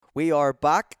We are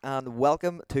back and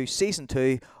welcome to Season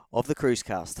 2 of the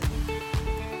Cruescast.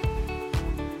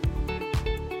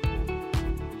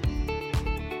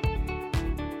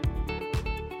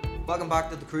 Welcome back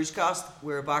to the Cruesecast.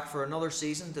 We're back for another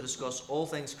season to discuss all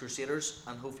things Crusaders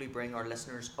and hopefully bring our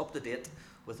listeners up to date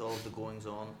with all of the goings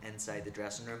on inside the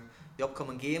dressing room, the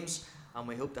upcoming games, and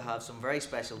we hope to have some very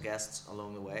special guests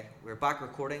along the way. We're back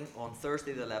recording on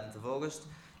Thursday the 11th of August,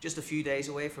 just a few days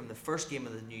away from the first game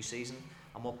of the new season,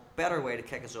 and what better way to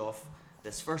kick us off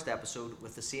this first episode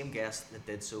with the same guest that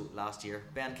did so last year.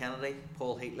 Ben Kennedy,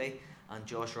 Paul Heatley and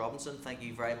Josh Robinson, thank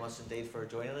you very much indeed for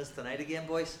joining us tonight again,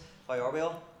 boys. How are we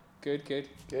all? Good.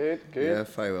 Yeah,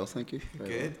 very well, thank you.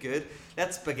 Good.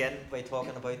 Let's begin by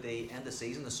talking about the end of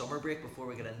season, the summer break, before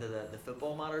we get into the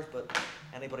football matters. But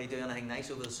anybody do anything nice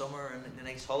over the summer and the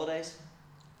nice holidays?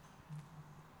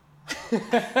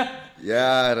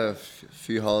 Yeah, I had a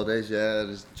few holidays. Yeah,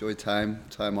 I just enjoyed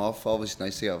time off. Always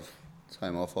nice to have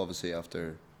time off. Obviously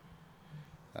after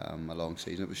a long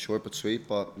season, it was short but sweet.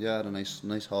 But yeah, I had a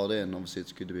nice holiday, and obviously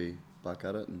it's good to be back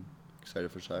at it and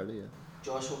excited for Saturday. Yeah.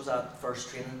 Josh, what was that first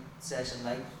training session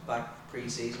like back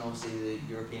pre-season? Obviously the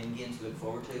European games to look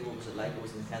forward to. What was it like? What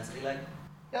was the intensity like?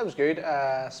 Yeah, it was good.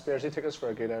 Spursy took us for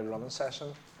a good running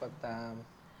session, but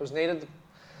it was needed.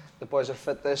 The boys are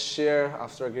fit this year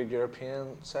after a good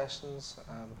European sessions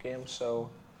game, so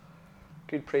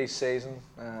good pre-season.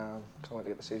 Can't wait to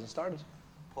get the season started.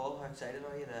 Paul, how excited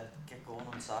are you to get going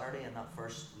on Saturday in that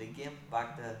first league game,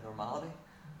 back to normality?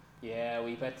 Yeah, a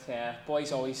wee bit.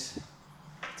 Boys always,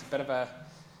 it's a bit of a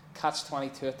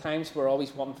catch-22 at times. We're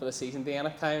always wanting for the season to end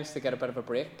at times to get a bit of a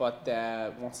break, but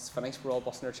once it's finished, we're all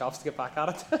busting our chops to get back at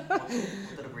it. what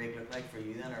did a break look like for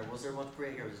you then, or was there much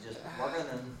break, or was it just working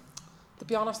and... To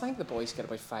be honest, I think the boys get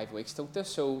about 5 weeks, don't they?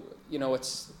 So,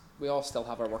 we all still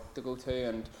have our work to go to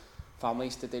and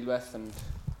families to deal with and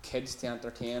kids to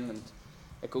entertain, and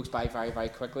it goes by very, very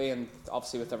quickly. And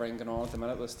obviously with everything going on at the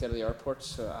minute with the state of the airports,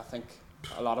 so I think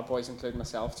a lot of boys, including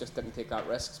myself, just didn't take that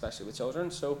risk, especially with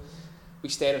children. So we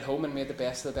stayed at home and made the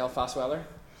best of the Belfast weather,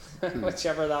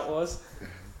 whichever that was.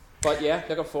 But yeah,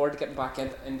 looking forward to getting back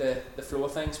into the flow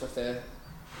of things with the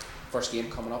first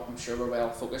game coming up. I'm sure we're well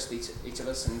focused, each of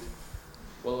us, and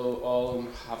we'll all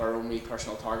have our own wee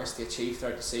personal targets to achieve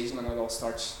throughout the season, and it all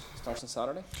starts on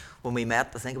Saturday. When we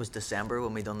met, I think it was December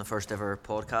when we done the first ever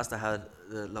podcast, I had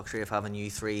the luxury of having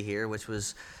you three here, which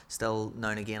was still now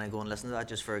and again I go and listen to that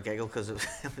just for a giggle because it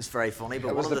was very funny. But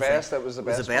It was the best.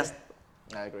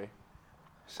 I agree.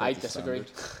 I disagree.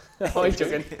 I'm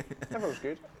joking. Never was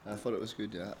good. I thought it was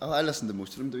good. Yeah, I listened to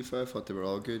most of them. To be fair, I thought they were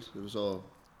all good. It was all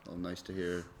nice to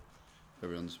hear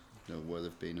everyone's where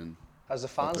they've been and. Has the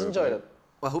fans enjoyed it?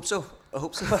 Well, I hope so. All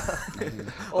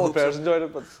the players enjoyed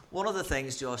it, but one of the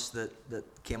things, Josh, that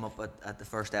came up at the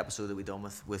first episode that we done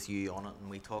with you on it, and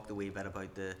we talked a wee bit about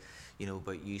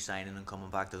about you signing and coming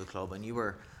back to the club, and you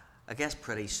were, I guess,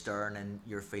 pretty stern in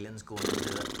your feelings going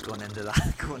into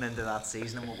that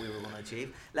season and what we were going to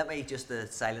achieve. Let me just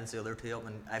silence the other two up,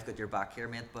 and I've got your back here,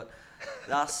 mate. But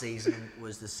last season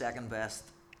was the second best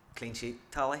clean sheet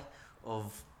tally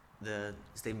of the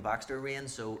Stephen Baxter reign,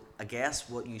 so I guess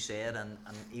what you said, and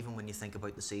even when you think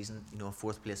about the season, a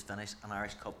fourth place finish, an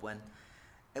Irish Cup win,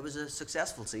 it was a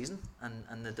successful season,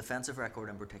 and the defensive record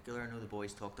in particular, I know the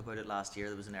boys talked about it last year,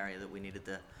 there was an area that we needed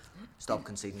to stop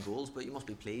conceding goals, but you must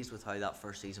be pleased with how that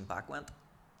first season back went.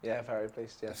 Yeah, very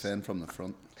pleased, yes. Defend from the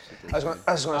front. I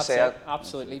was going to say it.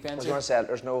 Absolutely, Ben. I was going to say it.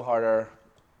 There's no harder.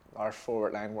 Our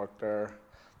forward line worked their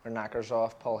knackers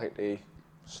off. Paul Heatley,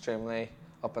 extremely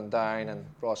up and down, and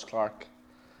Ross Clark.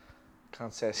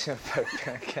 Can't say anything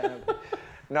about Ben.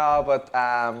 No, but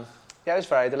yeah, I was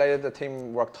very delighted. The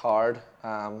team worked hard,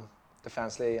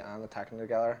 defensively and attacking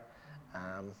together.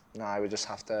 Now we just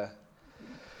have to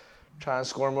try and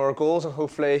score more goals and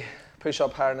hopefully push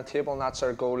up higher in the table, and that's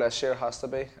our goal this year. Has to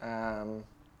be.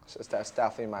 So that's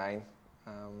definitely mine.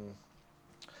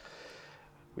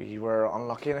 We were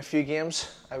unlucky in a few games,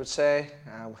 I would say.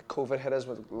 COVID hit us,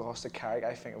 we lost to Carrick.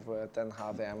 I think if we didn't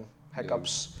have them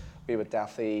hiccups, we would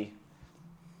definitely,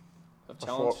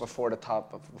 before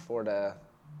the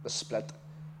split,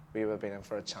 we would have been in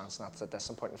for a chance, and that's a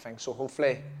disappointing thing. So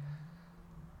hopefully,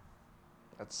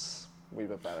 it's a wee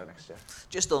bit better next year.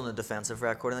 Just on the defensive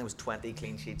record, I think it was 20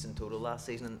 clean sheets in total last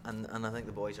season, and I think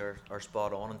the boys are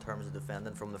spot on in terms of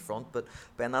defending from the front. But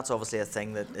Ben, that's obviously a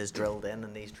thing that is drilled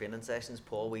in these training sessions.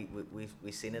 Paul, we've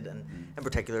seen it in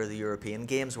particular the European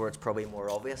games where it's probably more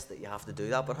obvious that you have to do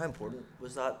that. But how important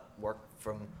was that work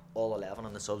from all 11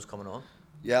 and the subs coming on?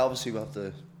 Yeah, obviously we have to,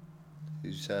 as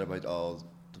you said about all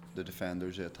the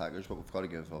defenders, the attackers, but we've got to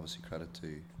give obviously credit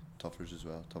to Tuffers as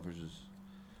well. Tuffers was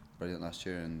brilliant last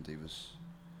year, and he was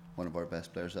one of our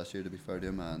best players last year, to be fair to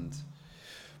him.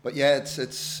 But yeah,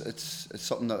 it's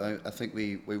something that I think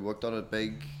we worked on it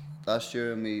big last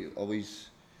year, and we always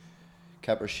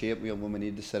kept our shape. When we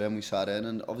needed to sit in, we sat in,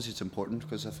 and obviously it's important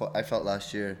because I felt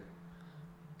last year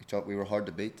we were hard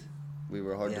to beat. We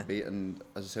were hard to beat, and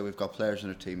as I say, we've got players in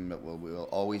our team that will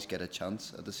always get a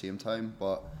chance at the same time.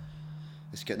 But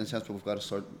it's getting a chance, but we've got to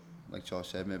start, like Josh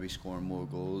said, maybe scoring more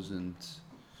goals.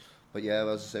 But yeah,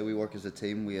 as I say, we work as a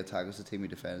team. We attack as a team. We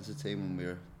defend as a team,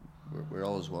 and we're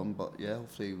all as one. But yeah,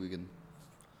 hopefully we can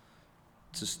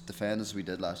just defend as we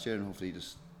did last year, and hopefully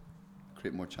just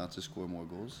create more chances, score more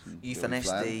goals. You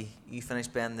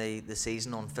finished Ben the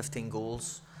season on 15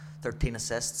 goals, 13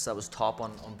 assists. That was top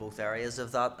on both areas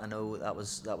of that. I know that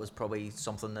was probably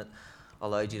something that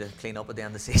allowed you to clean up at the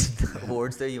end of the season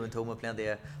awards there. You went home with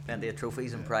plenty of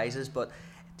trophies and prizes. But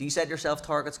do you set yourself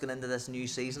targets going into this new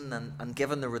season? And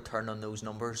given the return on those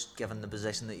numbers, given the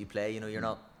position that you play, you're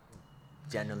not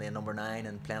genuinely a number 9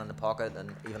 and playing in the pocket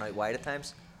and even out wide at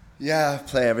times. Yeah, I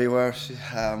play everywhere.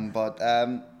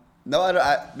 No,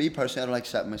 me personally, I don't like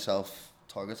setting myself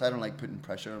targets. I don't like putting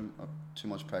too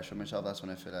much pressure on myself. That's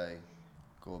when I feel I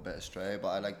go a bit astray. But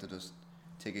I like to just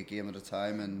take a game at a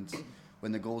time, and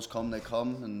when the goals come, they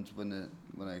come, and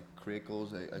when I create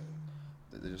goals, they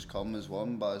just come as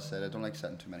one. But as I said, I don't like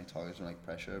setting too many targets. I don't like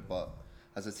pressure. But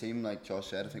as a team, like Josh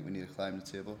said, I think we need to climb the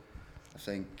table. I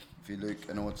think if you look,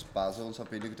 I know it's Basel and stuff,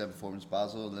 but you look at their performance,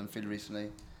 Basel, Linfield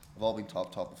recently, have all been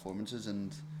top performances,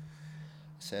 and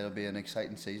I said it'll be an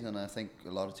exciting season, and I think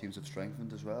a lot of teams have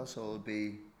strengthened as well, so it'll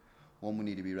be one we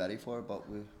need to be ready for, but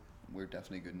we're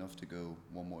definitely good enough to go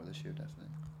one more this year, definitely.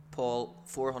 Paul,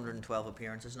 412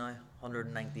 appearances now,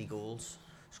 190 goals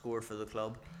scored for the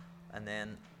club, and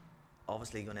then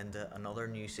obviously going into another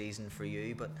new season for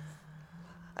you. But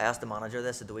I asked the manager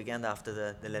this at the weekend after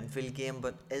the Linfield game,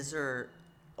 but is there,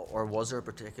 or was there a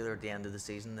particular at the end of the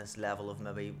season, this level of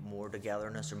maybe more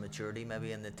togetherness or maturity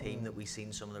maybe in the team that we've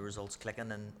seen some of the results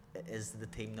clicking, and is the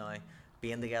team now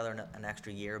being together an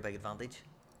extra year a big advantage?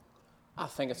 I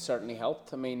think it's certainly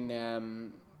helped. I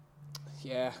mean,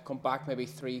 come back maybe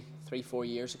 3-4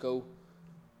 years ago,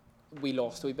 we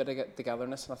lost a wee bit of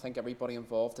togetherness, and I think everybody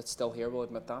involved that's still here will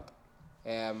admit that.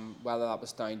 Whether that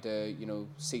was down to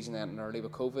season ending early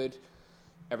with COVID,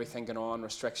 everything going on,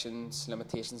 restrictions,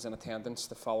 limitations in attendance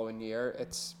the following year.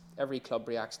 It's every club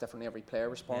reacts differently, every player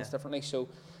responds differently. So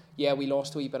yeah, we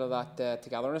lost a wee bit of that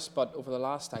togetherness, but over the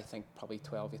last, I think, probably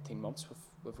 12-18 months,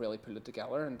 we've really pulled it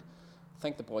together, and I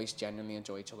think the boys genuinely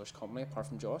enjoy each other's company, apart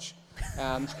from Josh.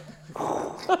 Early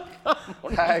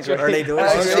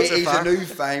doors. He's a new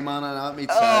fame man, and let me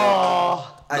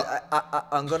tell you.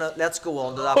 I'm gonna let's go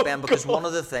on to that, Ben, because one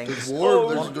of the things there's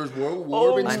war.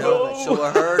 I know. So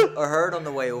I heard on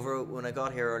the way over when I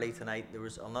got here early tonight.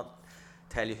 I'll not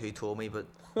tell you who told me, but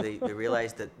they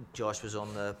realised that Josh was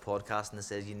on the podcast and they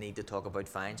says you need to talk about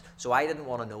fines. So I didn't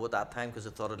want to know at that time because I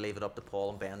thought I'd leave it up to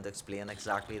Paul and Ben to explain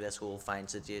exactly this whole fine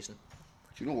situation.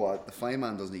 Do you know what? The fine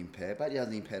man doesn't even pay. I bet he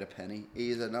hasn't even paid a penny.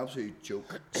 He is an absolute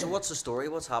joke. So what's the story?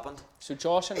 What's happened? So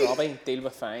Josh and Robbie deal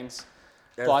with fines.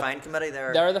 They're the fine committee.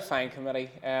 They're the fine committee.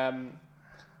 Now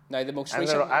the most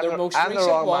recent, I'm the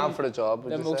wrong man for the job.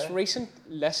 The most recent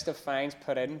list of fines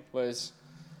put in was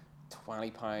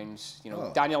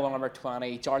 £20. Daniel Lorimer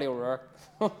 20, Charlie O'Rourke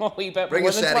a wee bit bring more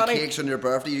a than set 20. of cakes on your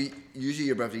birthday. Usually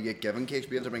your birthday you get given cakes,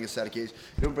 but you have to bring a set of cakes.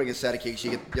 You don't bring a set of cakes,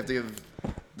 you have to give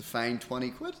the fine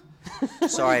 20 quid.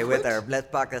 Sorry, wait there.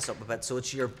 Let's back this up a bit. So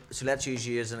let's use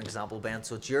you as an example, Ben.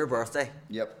 So it's your birthday.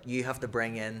 Yep. You have to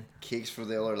bring in cakes for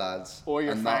the other lads. Or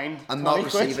you're fined. And not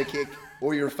receive a cake.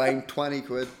 Or you're fined 20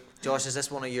 quid. Josh, is this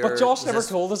one of your? But Josh never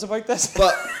told us about this.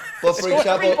 But for example,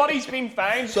 everybody's been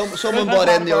fined. Someone bought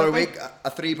in the other week a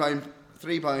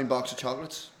 £3 box of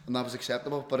chocolates, and that was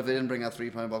acceptable. But if they didn't bring a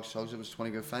 £3 box of chocolates, it was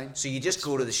 20 quid fine. So you just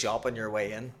go to the shop on your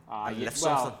way in and lift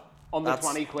something. Under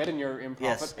 20 quid and you're in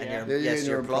profit. Yes,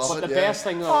 you're in profit. But the best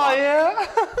thing the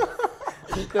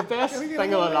best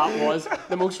thing of that was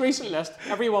the most recent list.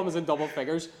 Everyone was in double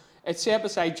figures. It said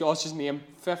beside Josh's name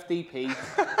 50p.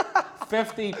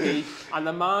 50p, and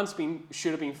the man's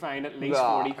should have been fined at least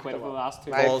 40 quid over the last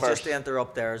 2 Paul, just to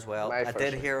interrupt there as well. I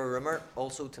did hear a rumour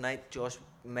also tonight. Josh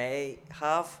may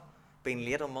have been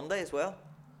late on Monday as well.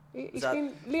 He's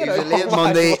been late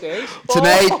Monday.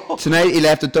 Tonight he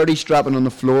left the dirty strapping on the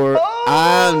floor,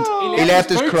 and he left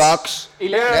his Crocs. He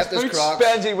left his Crocs.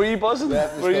 Benji, were you buzzing?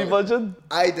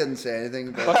 I didn't say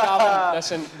anything. But Gavin,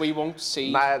 listen, we won't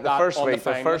see the first week.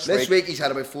 This week he's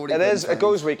had about 40. It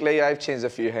goes weekly. I've changed a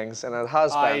few things, and it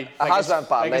has went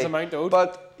badly.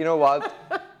 But you know what?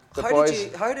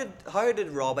 How did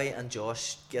Robbie and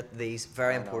Josh get these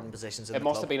very important positions in the club? It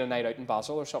must have been a night out in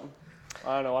Basel or something.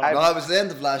 I know. No, it was the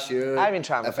end of last year. I've been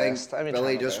trying my I think best. I've been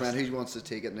Billy trying my just best. went, who wants to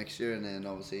take it next year? And then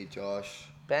obviously Josh.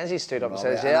 Benji stood up and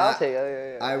Robbie, says, "Yeah, I'll take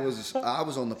it." Yeah. I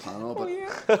was on the panel, but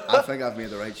I think I've made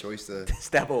the right choice to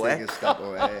Step away. Take a step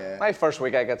away. Yeah. My first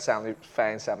week, I got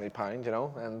fined £70, you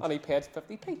know, and And he paid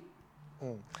 50p.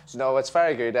 no, it's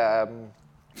very good. I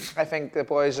think the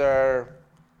boys are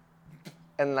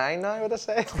in line now, would I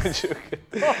say? I'm joking.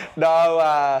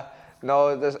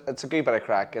 No, it's a good bit of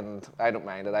crack, and I don't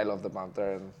mind it. I love the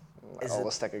banter and all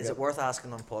the stick Is it worth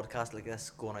asking on a podcast like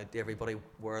this, going out to everybody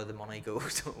where the money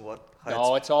goes?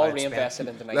 No, it's all how it's reinvested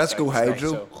spent? into nights Let's out go and stuff,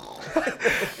 Hydro.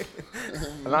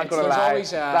 so. I'm not gonna There's lie.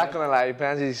 always, Not gonna lie.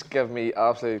 Benji's give me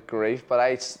absolute grief, but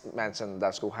I mentioned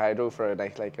let's go Hydro for a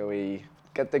night like a wee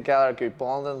get together, good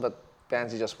bonding. But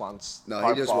Benji just wants No,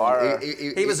 part he just bar. won.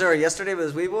 He was there yesterday with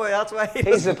his wee boy. That's why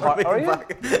He's a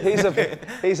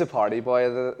he's a party boy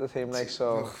of the team, like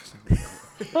so.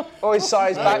 Oh, he's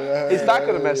sorry. He's back. He's back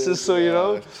with the missus, so you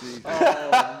know. He's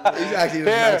actually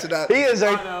mentioned that. He is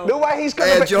out. No way. He's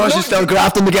gonna. Josh is still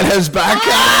grafting to get his back.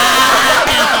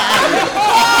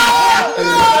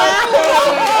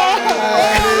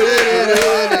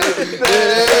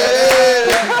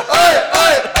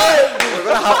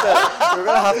 We're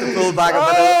gonna have to pull back a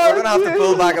bit. We're gonna have to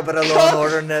pull back a bit of law and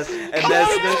order in this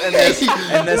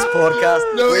podcast.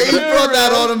 No, he brought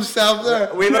that on himself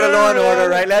there. We got a law and order,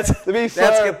 right? Let's Let's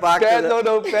get back to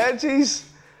no,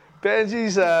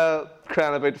 Benji's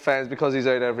crying about the fans because he's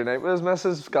out every night with his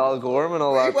missus, Gal Gorm and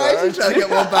all that. Why is he trying to get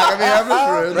one back? I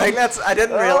mean, Right,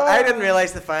 I didn't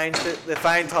realize the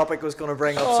fine topic was going to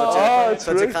bring up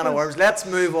such a can of worms. Let's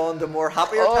move on to more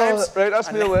happier times. Right,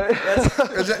 that's me away.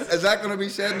 is that going to be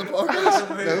said in the podcast?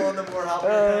 Move on to more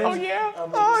happier times. Oh yeah.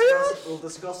 And we'll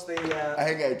discuss the I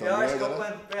think I the done Irish that, Cup didn't I?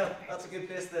 win. Well, that's a good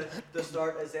place to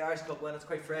start. Is the Irish Cup win? It's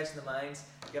quite fresh in the minds,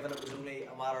 given it was only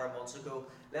a matter of months ago.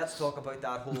 Let's talk about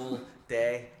that whole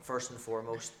day first and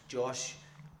foremost. Josh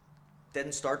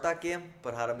didn't start that game,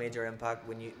 but had a major impact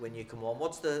when you come on.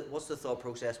 What's the thought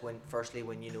process when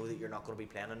you know that you're not going to be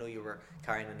playing? I know you were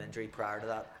carrying an injury prior to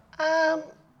that.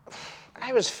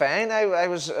 I was fine. I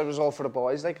was all for the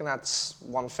boys, like, and that's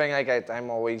one thing I'm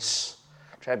always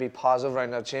try to be positive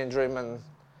around the change room and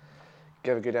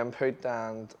give a good input.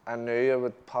 And I knew I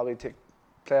would probably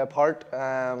play a part.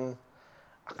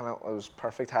 It was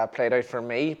perfect how it played out for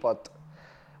me, but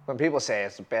when people say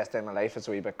it's the best day of my life, it's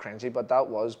a wee bit cringy, but that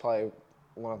was probably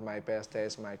one of my best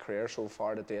days of my career so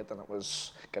far to date, and it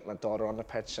was getting my daughter on the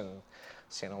pitch and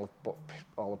seeing all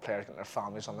the players getting their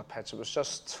families on the pitch. It was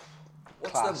just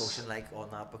What's class. the emotion like on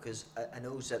that? Because I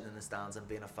know sitting in the stands and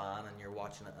being a fan and you're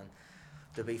watching it, and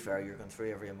to be fair, you're going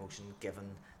through every emotion given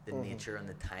the nature and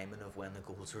the timing of when the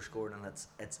goals were scored, and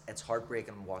it's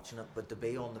heartbreaking watching it, but to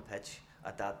be on the pitch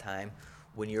at that time,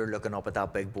 when you're looking up at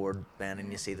that big board, Ben,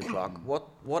 and you see the clock,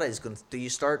 what is going? Do you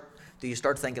start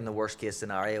thinking the worst case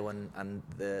scenario and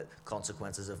the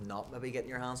consequences of not maybe getting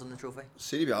your hands on the trophy?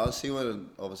 See, to be honest,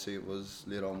 when obviously it was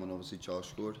later on when obviously Josh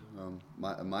scored. In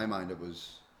my mind,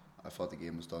 I thought the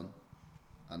game was done,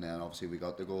 and then obviously we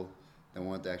got the goal. Then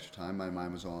we went the extra time. My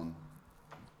mind was on.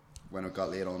 When it got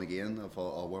laid on again, I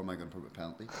thought, oh, where am I going to put my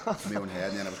penalty? In my own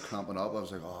head, and then I was cramping up. I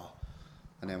was like, oh,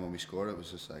 and then when we scored, it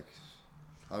was just like.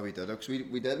 Oh, we did it. Cause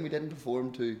we didn't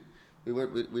perform to.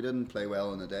 We didn't play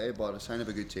well in the day, but a sign of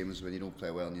a good team is when you don't play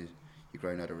well and you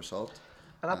grind out a result.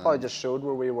 And that probably just showed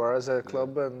where we were as a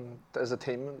club and as a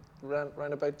team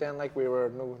round about then. Like, we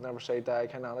were no never say die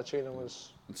kind of attitude, and was.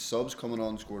 And subs coming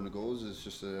on scoring the goals is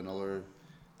just another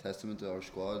testament to our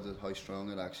squad, that how strong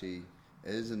it actually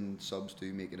is, and subs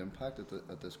do make an impact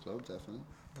at this club, definitely.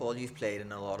 Paul, you've played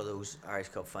in a lot of those Irish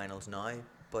Cup finals now,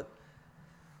 but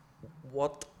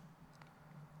what?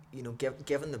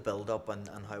 Given the build-up and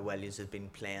how well you have been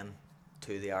playing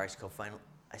to the Irish Cup final,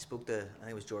 I spoke to, I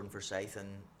think it was Jordan Forsyth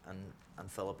and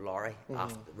Philip Lowry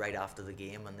right after the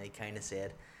game, and they kind of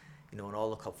said, in all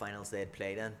the cup finals they had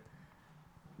played in,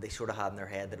 they sort of had in their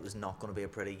head that it was not going to be a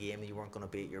pretty game, that you weren't going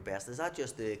to be at your best. Is that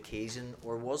just the occasion,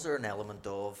 or was there an element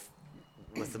of,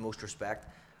 with the most respect,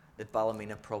 that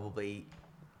Ballymena probably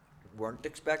weren't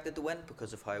expected to win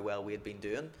because of how well we had been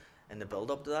doing in the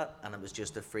build up to that, and it was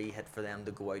just a free hit for them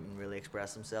to go out and really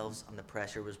express themselves, and the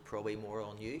pressure was probably more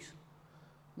on you?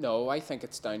 No, I think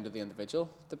it's down to the individual,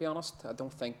 to be honest. I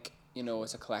don't think,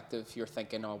 as a collective, you're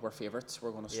thinking, oh, we're favourites,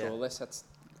 we're going to stroll this. It's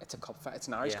a cup. It's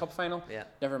an Irish Cup final. Yeah.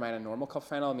 Never mind a normal cup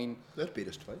final. I mean, they've beat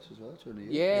us twice as well during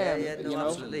the year.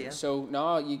 Absolutely. Yeah. So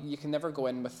no, you can never go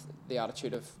in with the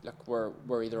attitude of, look,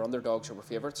 we're either underdogs or we're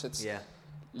favourites. It's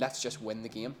let's just win the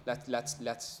game.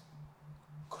 Let's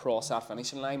cross that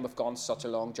finishing line. We've gone such a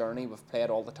long journey. We've played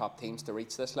all the top teams to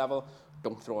reach this level.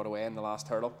 Don't throw it away in the last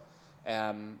hurdle.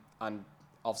 And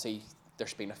obviously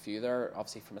there's been a few there,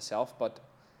 obviously for myself, but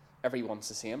every one's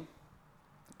the same.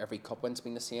 Every cup win's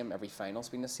been the same. Every final's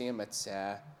been the same. It's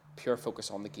pure focus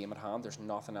on the game at hand. There's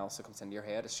nothing else that comes into your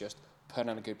head. It's just put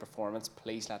in a good performance.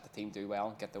 Please let the team do well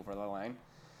and get over the line.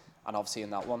 And obviously in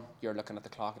that one, you're looking at the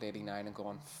clock at 89 and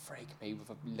going, freak me,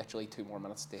 we've literally 2 more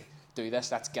minutes to do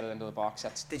this. Let's get it into the box.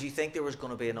 Did you think there was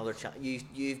going to be another chance?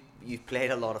 You've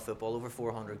played a lot of football, over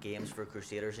 400 games for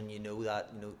Crusaders, and you know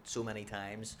that, so many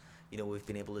times, we've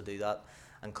been able to do that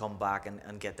and come back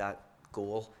and get that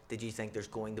goal. Did you think there's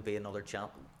going to be another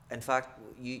chance? In fact,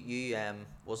 you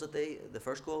was it the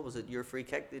first goal? Was it your free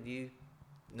kick? Did you?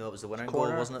 No, it was the winning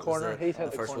goal, wasn't it? Corner. He hit the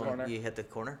first one. You hit the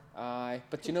corner. Aye,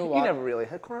 but you know what? You never really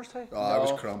hit corners, too. Oh, I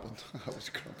was crumping.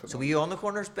 So were you on the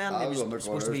corners, Ben? I was on the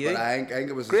corners, but I think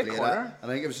it was great just corner. I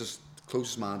think it was just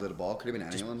closest man to the ball. Could have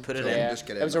been anyone. Put it So in. Just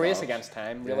get It was a in the race box. against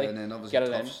time, really. Yeah, and then obviously get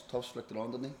it in. Tuffs flicked it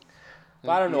on, didn't he?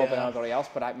 But I don't know Yeah. about anybody else,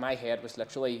 but my head was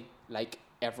literally like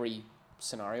every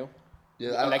scenario.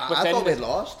 Yeah, Like I within thought the- we'd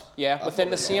lost. Yeah, I within thought the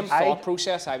we'd same lost. thought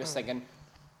process, I was thinking,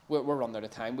 we're running out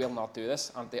of time, we'll not do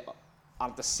this. And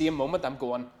at the same moment, I'm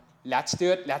going, let's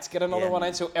do it, let's get another one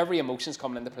in. So every emotion's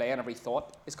coming into play and every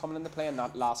thought is coming into play in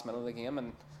that last minute of the game.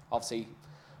 And obviously,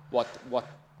 what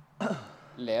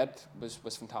led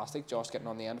was fantastic. Josh getting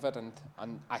on the end of it,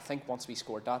 and I think once we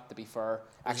scored that, to be fair,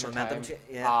 extra momentum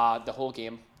time, the whole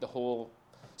game, the whole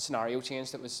scenario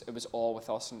changed. It was all with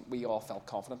us, and we all felt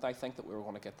confident. I think that we were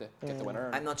going to get the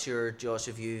winner. I'm not sure, Josh,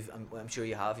 if I'm sure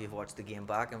you have. You've watched the game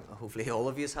back, and hopefully all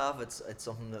of you have. It's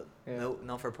something that no,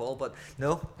 not for Paul, but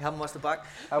no, you haven't watched it back.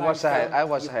 I watched the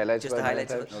highlights. Just the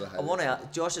highlights of it. No, the I want to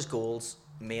ask, Josh's goals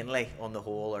mainly on the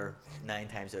whole are 9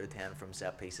 times out of 10 from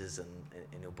set pieces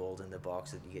and balls in the box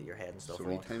that you get your head and stuff So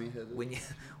on. anytime he hit it.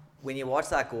 When you watch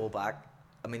that goal back,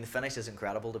 I mean the finish is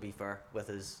incredible, to be fair, with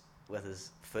his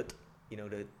foot,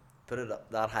 to put it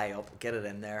up, that high up, get it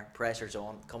in there, pressure's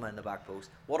on, come in the back post.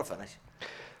 What a finish.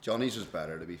 Johnny's was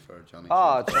better, to be fair. Johnny's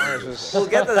Johnny's We'll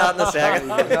get to that in a second.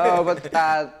 No,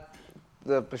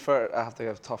 but before I have to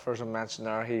give Tuffers a mention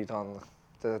there. He done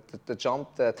the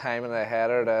jump, the time and the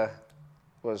header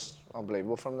was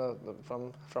unbelievable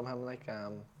from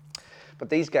him. But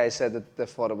these guys said that they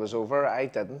thought it was over. I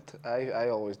didn't. I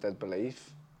always did believe.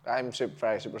 I'm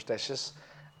very superstitious,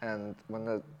 and when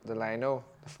the lino,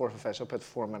 the fourth official, put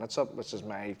 4 minutes up, which is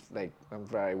I'm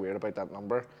very weird about that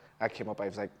number. I came up, I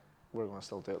was like, we're going to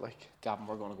still do it, Gavin,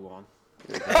 we're going to go on.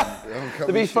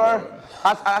 To be fair,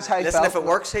 that's how I Listen, felt. if it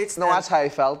works, Heats, No, then- that's how I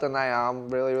felt, and I am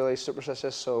really, really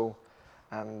superstitious. So,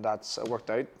 and it worked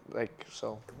out.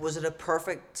 So. Was it a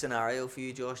perfect scenario for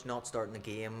you, Josh, not starting the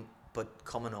game, but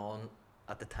coming on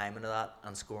at the timing of that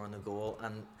and scoring the goal?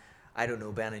 And I don't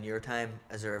know, Ben, in your time,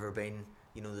 has there ever been,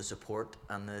 the support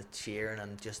and the cheering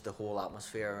and just the whole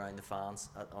atmosphere around the fans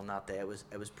on that day? It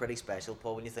was pretty special,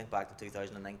 Paul, when you think back to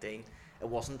 2019. It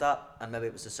wasn't that, and maybe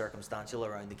it was the circumstantial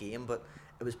around the game, but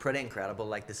it was pretty incredible,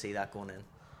 to see that going in.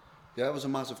 Yeah, it was a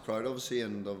massive crowd, obviously,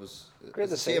 and it's Great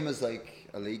the to see. same as like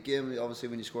a league game. Obviously,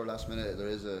 when you score last minute, there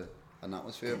is an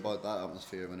atmosphere, but that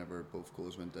atmosphere, whenever both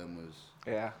goals went in, was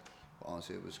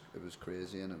honestly it was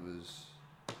crazy, and it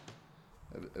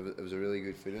was a really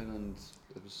good feeling, and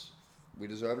we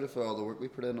deserved it for all the work we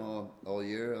put in all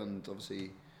year, and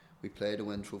obviously we played to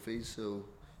win trophies. So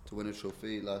to win a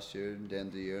trophy last year, the end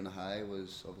of the year, and a high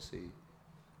was obviously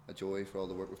a joy for all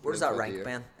the work we've put in. Where does that throughout the rank, year.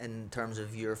 Ben, in terms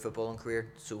of your footballing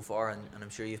career so far? And I'm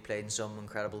sure you've played in some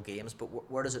incredible games, but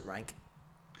where does it rank?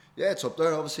 Yeah, it's up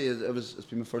there. Obviously, it's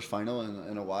been my first final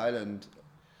in a while, and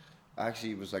I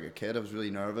actually was like a kid. I was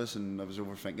really nervous and I was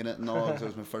overthinking it and all, because it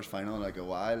was my first final in a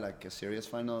while, a serious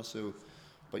final. So,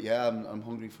 but yeah, I'm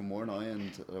hungry for more now,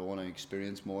 and I want to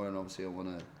experience more, and obviously I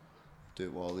want to do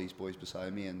it with all these boys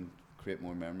beside me and create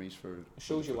more memories for. It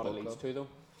shows for you the what it football leads club. to, though.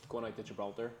 Going out to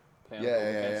Gibraltar, playing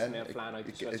Yeah, and then flying out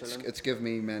to Switzerland. It's given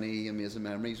me many amazing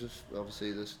memories with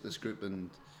obviously this group, and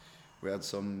we had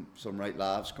some right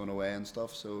laughs going away and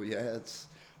stuff. So yeah, it's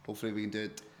hopefully we can do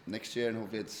it next year, and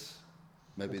hopefully it's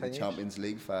maybe Continues. the Champions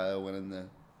League final,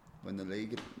 win the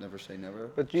league. Never say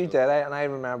never. But you did it, and I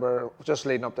remember just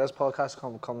leading up to this podcast,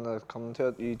 coming to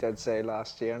it. You did say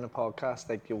last year in the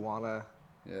podcast you wanna.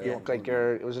 Yeah. You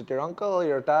want, was it your uncle,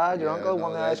 your dad, your uncle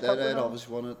won the Irish Cup? They'd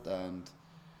obviously won it, and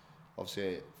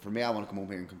obviously for me, I want to come home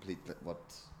here and complete what.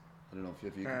 I don't know if you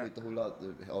complete the whole lot.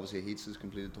 Obviously, Heats has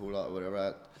completed the whole lot, or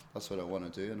whatever. That's what I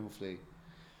want to do, and hopefully,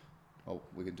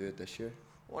 we can do it this year.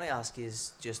 What I want to ask you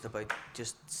is just about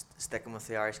sticking with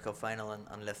the Irish Cup final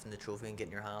and lifting the trophy and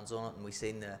getting your hands on it. And we've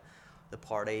seen the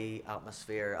party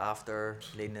atmosphere after,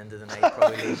 leading into the night,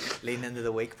 probably leading into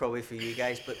the week, probably for you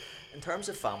guys. But in terms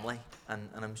of family, and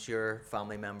I'm sure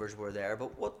family members were there,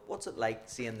 but what's it like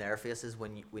seeing their faces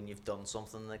when you've done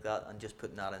something like that, and just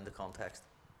putting that into context?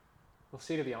 Well,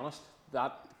 see, to be honest,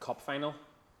 that cup final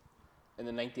in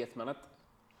the 90th minute,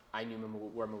 I knew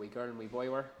where my wee girl and wee boy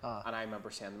were, and I remember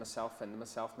saying to myself in the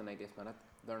 90th minute,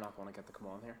 they're not going to get to come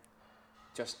on here.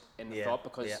 Just in the thought,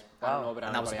 because I don't know about anybody else.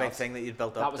 And that was a big thing that you'd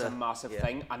built up. That was a massive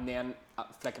thing, and then a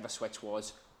flick of a switch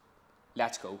was,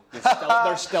 let's go.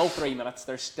 There's still 3 minutes.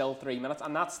 There's still 3 minutes,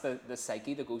 and that's the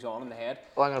psyche that goes on in the head.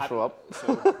 Well, I'm gonna throw up.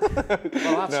 So,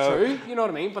 well, that's true. You know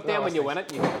what I mean. But then when you win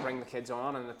it, you get to bring the kids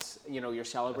on, and it's you're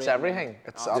celebrating. It's everything.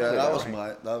 It's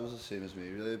that was the same as me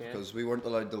really, because we weren't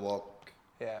allowed to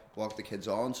walk the kids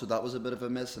on, so that was a bit of a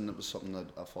miss, and it was something that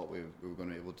I thought we were going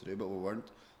to be able to do, but we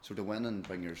weren't. So to win and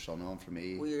bring your son on, for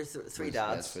me, well, you're three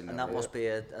dads, and that must be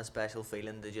a special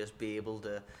feeling to just be able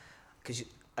to, because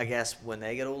I guess when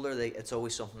they get older, it's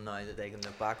always something now that they can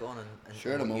look back on and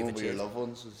sure, the moment with your loved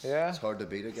ones it's hard to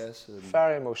beat, I guess.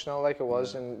 Very emotional, like it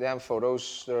was, and them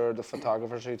photos. The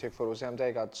photographers who took photos them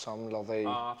day got some lovely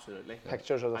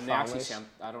pictures of the families. And they actually sent,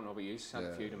 I don't know about you, sent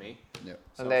a few to me. Yeah.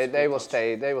 So and they will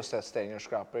stay in your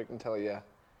scrapbook until you.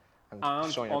 And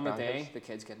on the day, the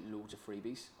kids get loads of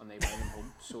freebies and they bring them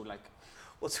home. So like,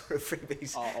 what sort of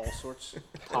freebies? All sorts,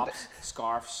 tops,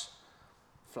 scarves,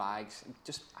 flags.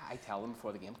 Just I tell them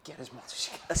before the game, get as much as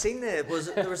you can. I seen there was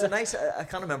a nice. I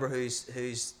can't remember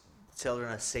whose children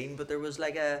I seen, but there was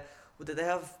like did they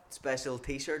have special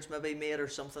T-shirts maybe made or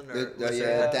something? Or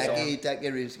Decky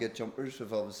arranged to get jumpers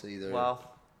with obviously their. Wow.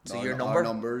 So your our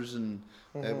numbers and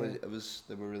they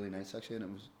were really nice actually,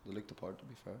 and they looked the part, to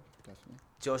be fair, definitely.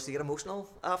 Josh, do you get emotional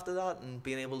after that and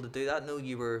being able to do that? No,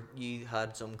 you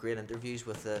had some great interviews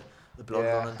with the blood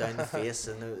running down the face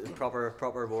and the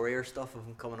proper warrior stuff of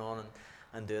him coming on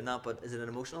and doing that. But is it an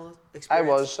emotional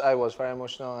experience? I was very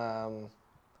emotional.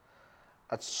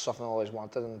 That's something I always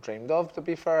wanted and dreamed of. To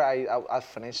be fair, I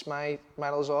finished my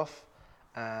medals off,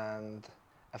 and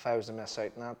if I was to miss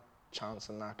out on that chance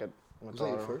and not get my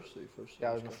daughter, was that your first? Yeah,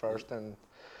 I was my first, and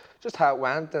just how it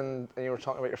went. And you were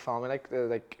talking about your family,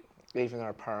 like even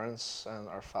our parents and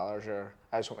our fathers.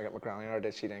 I was hoping to get my granny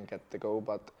or she didn't get to go,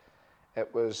 but it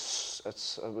was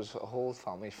a whole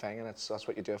family thing, and that's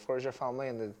what you do it for, is your family,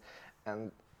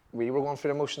 and we were going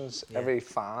through emotions. Yeah. Every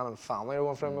fan and family were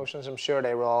going through emotions. I'm sure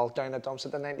they were all down the dumps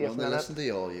at the 90th minute. They listened to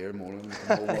you all year morning,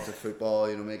 home after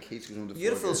football, make heats going to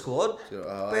beautiful squad.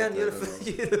 Ben, beautiful.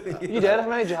 You did? How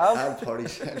many did you have? I had party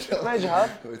central. How many did you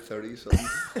have? About 30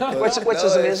 something. which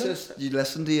is amazing. It's just, you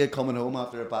listen to you coming home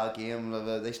after a bad game.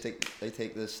 They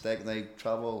take this stick and they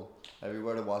travel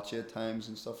everywhere to watch you at times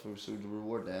and stuff. So to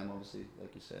reward them, obviously,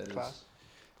 like you said,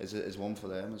 is one for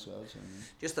them as well. So,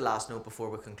 just the last note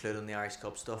before we conclude on the Irish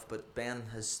Cup stuff, but Ben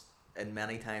has, in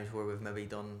many times where we've maybe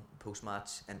done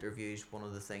post-match interviews, one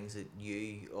of the things that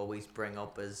you always bring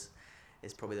up is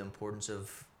probably the importance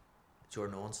of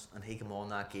Jordan Owens, and he came on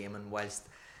that game, and whilst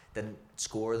didn't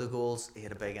score the goals, he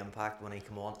had a big impact when he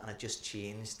came on, and it just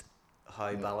changed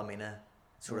how Ballymena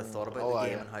sort of thought about the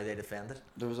game and how they defended.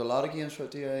 There was a lot of games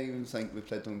throughout the year. I even think we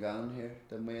played Dungannon here,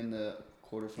 didn't we, in the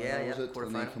quarter-final, was it?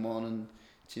 When he came on and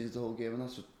changed the whole game, and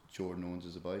that's what Jordan Owens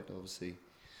is about. Obviously,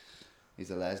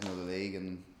 he's a legend of the league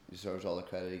and he deserves all the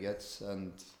credit he gets.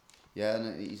 And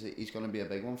he's going to be a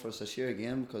big one for us this year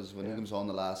again, because when he comes on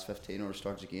the last 15 or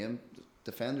starts a game,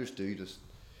 defenders do just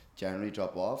generally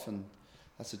drop off, and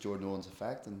that's the Jordan Owens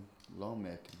effect, and long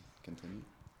may it continue.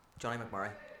 Johnny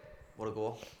McMurray, what a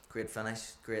goal. Great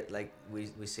finish, great, like we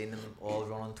seen them all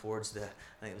running towards I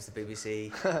think it was the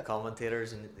BBC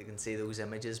commentators, and you can see those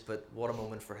images, but what a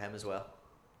moment for him as well.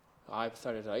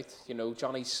 Without a doubt.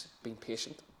 Johnny's been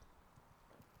patient.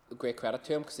 Great credit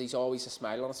to him, because he's always a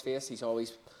smile on his face. He's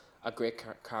always a great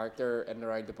character in and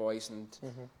around the boys, and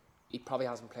he probably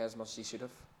hasn't played as much as he should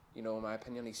have. In my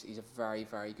opinion, he's a very,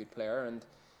 very good player, and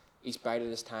he's bided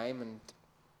his time, and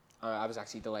I was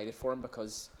actually delighted for him,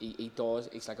 because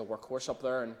he's like a workhorse up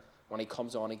there, and when he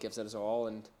comes on, he gives it his all,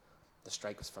 and the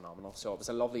strike was phenomenal. So it was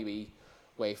a lovely wee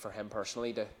way for him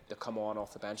personally to come on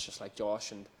off the bench just like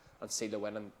Josh and see the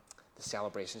win, and the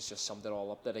celebrations just summed it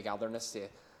all up. The togetherness,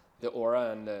 the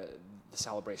aura, and the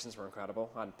celebrations were incredible.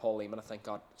 And Paul Lehman, I think,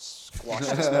 got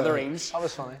squashed in smithereens. That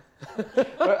was funny.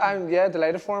 But I'm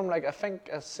delighted for him. Like, I think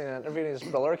I've seen an interview, his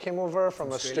brother came over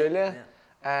from Australia.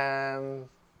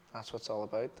 That's what it's all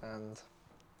about, and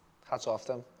hats off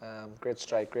to him. Great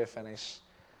strike, great finish,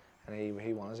 and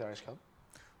he won his Irish Cup.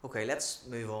 Okay, let's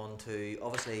move on to,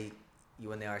 obviously you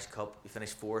win the Irish Cup, you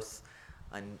finish 4th,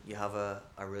 and you have a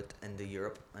route into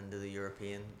Europe, into the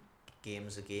European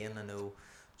games again. I know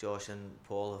Josh and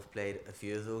Paul have played a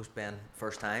few of those. Ben,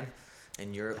 first time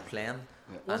in Europe playing.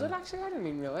 Yeah. Was it actually? I didn't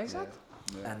even realise that.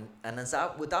 Yeah. And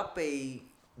would that be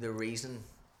the reason?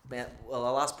 Ben, well,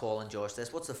 I'll ask Paul and Josh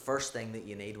this. What's the first thing that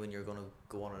you need when you're going to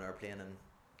go on an airplane and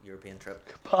European trip?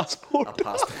 Passport. A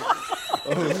passport.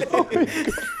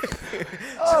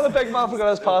 Oh, the big man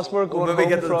forgot his passport going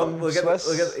home from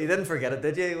Swiss. You didn't forget it,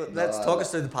 did you? Let's talk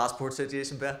us through the passport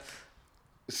situation, Ben.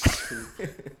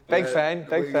 Big fan.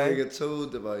 We get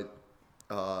told about it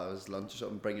was lunch or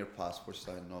something, bring your passports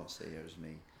down, and obviously here's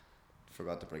me.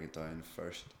 Forgot to bring it down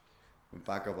first. Went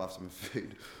back up after my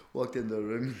food, walked into the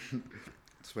room,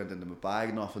 just went into my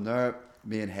bag, nothing there.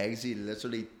 Me and Hagsy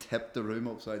literally tipped the room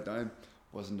upside down,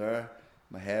 wasn't there.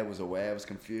 My head was away, I was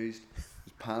confused, I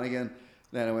was panicking.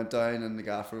 Then I went down and the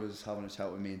gaffer was having a chat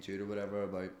with me and Jude or whatever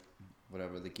about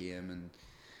whatever the game, and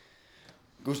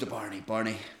goes to Barney,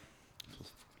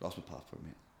 lost my passport,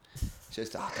 mate. She says,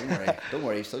 don't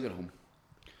worry, still get home.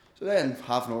 So then,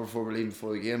 half an hour before we're leaving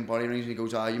before the game, Barney rings me and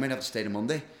goes, you might have to stay to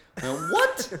Monday. I went,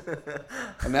 what?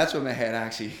 And that's when my head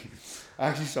actually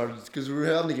started, because we were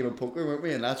having a game of poker, weren't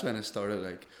we? And that's when it started,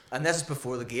 like... And this is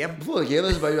before the game? Before the game, I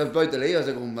was about to leave. I was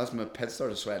like, that's when my pits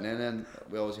started sweating in, and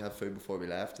we obviously had food before we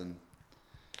left, and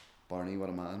Barney, what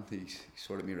a man, he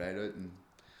sorted me right out, and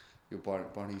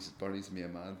Barney's me a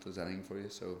man, does anything for you,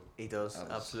 so he does,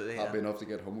 absolutely. Happy enough to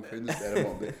get home clean instead of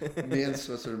Monday. Me in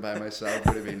Switzerland by myself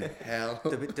would have been hell.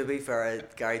 To be fair,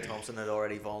 Gary Thompson had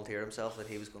already volunteered himself that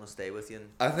he was going to stay with you. And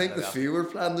I think the few were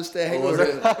planning to stay. Oh, we were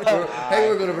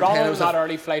going to pretend it was that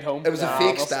early flight home. It was a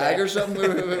fake stag or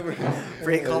something.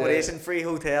 Free accommodation, free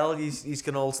hotel. You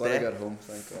can all stay. But I got home,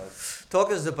 thank God. Talk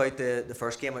to us about the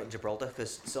first game out in Gibraltar,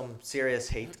 because some serious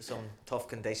heat, some tough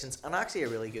conditions, and actually a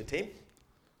really good team.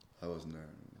 I wasn't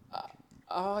there.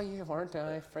 Oh, you weren't,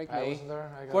 I freaked me. I wasn't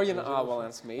there. Were you not? Oh, well,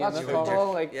 that's me. That's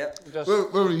football, like, just... Where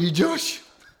were you, Josh?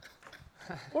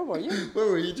 Where were you? Where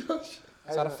were you, Josh?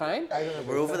 Is that a fine?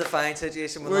 We're over the fine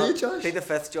situation. Were you, Josh? Take the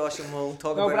fifth, Josh, and we'll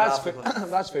talk No, about but it after.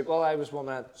 that's football. I was 1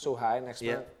 minute so high. Next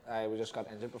Yeah. minute, we just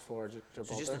got injured before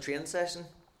Gibraltar. So just a training session?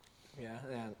 Yeah,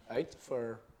 and out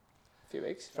for A few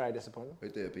weeks. very disappointing.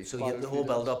 Out there, be So you have the whole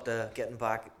build up to getting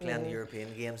back, playing the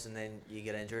European games, and then you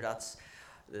get injured. That's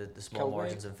the small Killed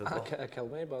margins me. in football. It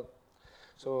killed me, but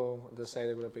so I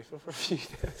decided to be for a few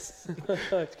days.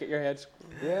 To get your head.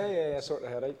 yeah, sort of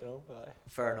head out, you know.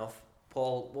 Fair enough.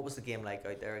 Paul, what was the game like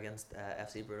out there against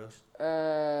FC Brunos?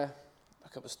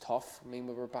 Look, it was tough. I mean,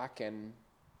 we were back in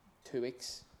 2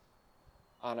 weeks,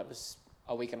 and it was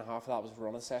a week and a half of that was a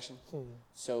running session.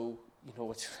 So, you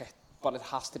know, but it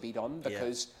has to be done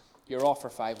because you're off for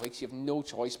 5 weeks. You have no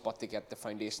choice but to get the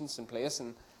foundations in place,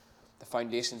 and the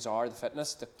foundations are the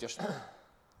fitness,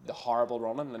 the horrible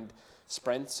running and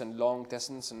sprints and long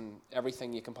distance and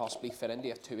everything you can possibly fit into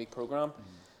a 2 week program.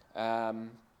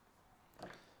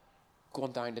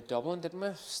 Going down to Dublin, didn't we?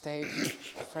 Stayed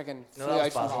friggin' No, that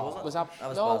was Basel, wasn't it? Was that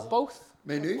was no, Basel. both?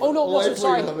 Menu? Oh no, it wasn't.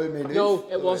 Sorry. No,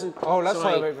 it wasn't. Oh, let's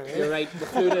Sorry. talk about Menu. You're right.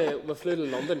 We flew to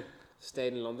London.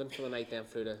 Stayed in London for the night, then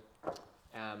flew to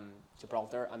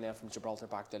Gibraltar, and then from Gibraltar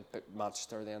back to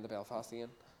Manchester, then to Belfast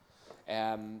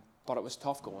again. But it was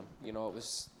tough going. You know,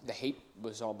 the heat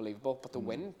was unbelievable, but the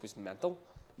wind was mental.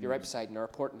 You're right beside an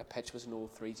airport, and the pitch was an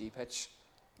old 3G pitch,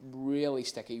 really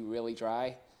sticky, really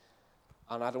dry.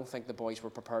 And I don't think the boys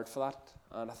were prepared for that.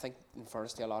 And I think, in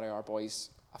fairness to a lot of our boys,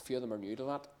 a few of them are new to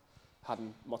that,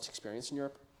 hadn't much experience in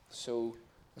Europe. So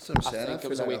That's what I'm saying. think I it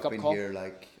was feel a like wake-up I've been call. here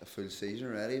like a full season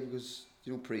already, because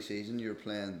you know pre-season you're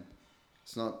playing.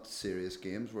 It's not serious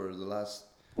games. Where the last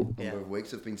number of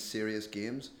weeks have been serious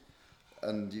games,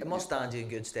 and It must stand you in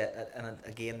good stead, and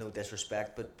again, no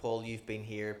disrespect, but Paul, you've been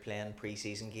here playing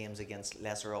pre-season games against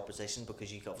lesser opposition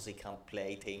because you obviously can't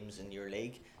play teams in your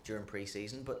league during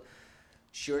pre-season, but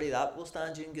surely that will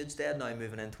stand you in good stead now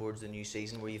moving in towards the new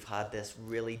season where you've had this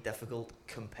really difficult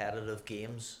competitive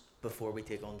games before we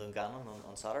take on Dungannon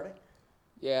on Saturday.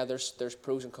 Yeah, there's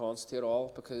pros and cons to it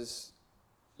all, because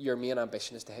your main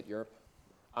ambition is to hit Europe.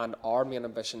 And our main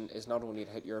ambition is not only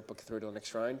to hit Europe, but get through to the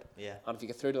next round. Yeah. And if you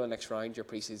get through to the next round, your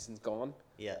pre-season's gone.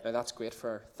 Yeah. Now that's great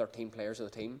for 13 players of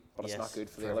the team, but it's not good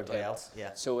for the other everybody 10. else.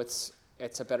 Yeah. So it's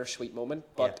a bittersweet moment,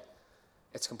 but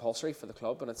it's compulsory for the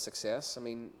club and its success. I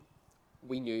mean,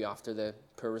 we knew after the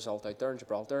poor result out there in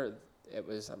Gibraltar, it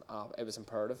was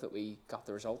imperative that we got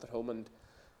the result at home, and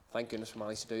thank goodness we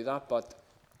managed to do that. But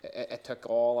it took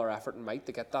all our effort and might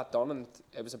to get that done, and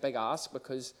it was a big ask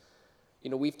because,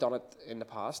 you know, we've done it in the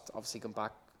past. Obviously, going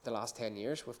back the last 10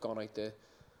 years, we've got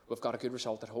a good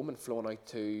result at home and flown out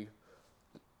to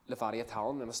Levadia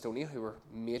Tallinn in Estonia, who were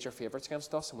major favourites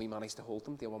against us, and we managed to hold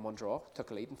them. They won 1 draw,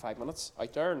 took a lead in 5 minutes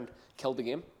out there and killed the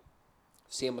game.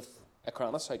 Same with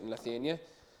Akranas out in Lithuania.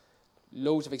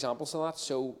 Loads of examples of that.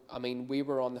 So, I mean, we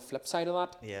were on the flip side of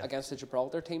that against the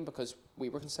Gibraltar team because we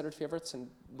were considered favourites and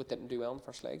we didn't do well in the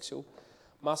first leg. So,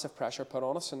 massive pressure put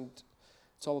on us, and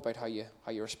it's all about how you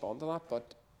respond to that.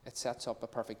 But it sets up a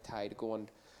perfect tie to go and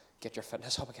get your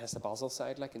fitness up against the Basel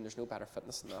side, like, and there's no better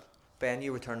fitness than that. Ben,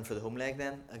 you returned for the home leg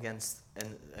then against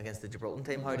the Gibraltar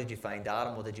team. How did you find that,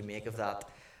 and what did you make of that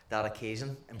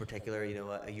occasion in particular? You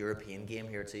know, a European game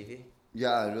here at Seaview.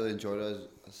 Yeah, I really enjoyed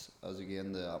it. As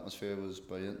again, the atmosphere was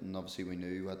brilliant, and obviously we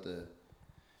knew we had to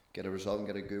get a result and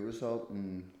get a good result,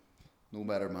 and no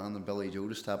better man than Billy Joe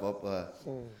to step up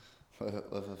with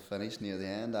a finish near the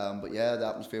end. But yeah, the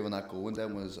atmosphere when that goal went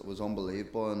in was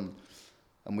unbelievable,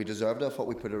 and we deserved it. I thought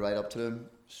we put it right up to them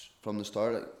from the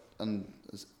start, and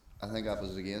I think that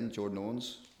was again Jordan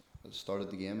Owens that started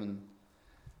the game and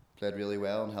played really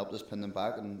well and helped us pin them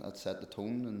back, and that set the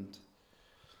tone. And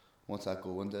once that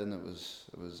goal went in, it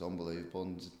was unbelievable.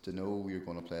 And to know we were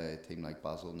going to play a team like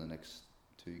Basel in the next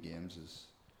 2 games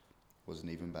was an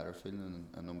even better feeling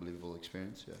and an unbelievable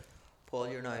experience. Yeah. Paul,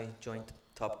 you're now joint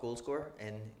top goal scorer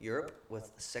in Europe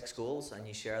with 6 goals, and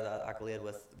you share that accolade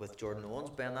with Jordan Owens.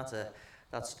 Ben, that's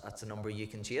a number you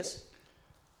can chase.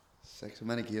 6,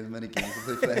 many games have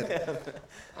they played?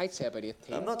 I'd say about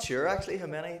 18. I'm not sure actually how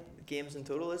many games in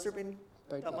total has there been.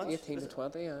 About that much? 18 to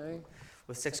 20, aye.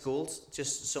 With 6 goals,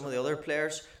 just some of the other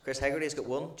players. Chris Hegarty's got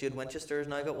 1, Jude Winchester has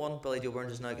now got 1, Billy Joe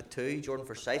Burns has now got 2, Jordan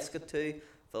Forsyth's got 2,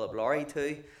 Philip Lowry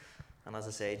 2, and as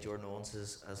I say, Jordan Owens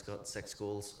has got 6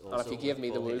 goals also. And if you gave me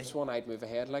the Wolves one, I'd move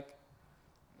ahead, like,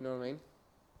 you know what I mean?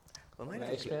 Well,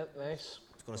 Nice, mate, nice.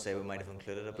 I was going to say we might have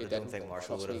included it, but You I don't didn't. think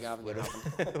Marshall Trust would me, have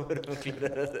Gavin,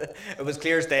 included it. It was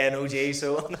clear as day in OG,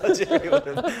 so I'm not sure he would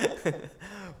have.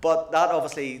 But that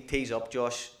obviously tees up,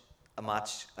 Josh, a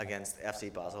match against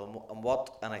FC Basel, and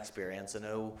what an experience. I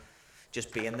know,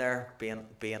 just being there, being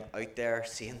out there,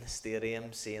 seeing the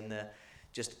stadium, seeing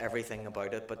just everything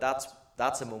about it. But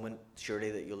that's a moment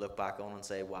surely that you'll look back on and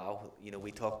say, wow, you know,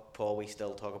 we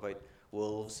still talk about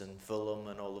Wolves and Fulham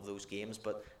and all of those games,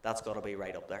 but that's got to be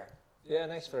right up there. Yeah,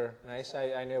 nice.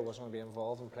 I knew I wasn't going to be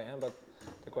involved in playing, but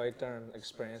to go out there and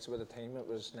experience it with the team, it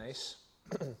was nice.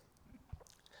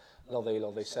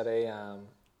 lovely city,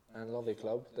 and lovely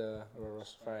club. They were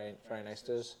very, very nice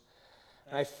to us.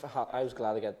 And I was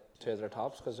glad to get 2 of their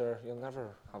tops because you'll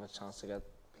never have a chance to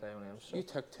play on them. So. You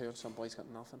took 2 and some boys got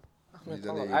nothing.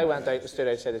 I went out and stood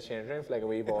outside the change room for like a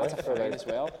wee boy. For me as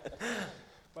well.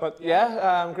 But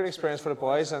yeah, great experience for the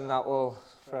boys, and that will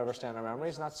forever stay in our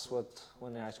memories. And that's what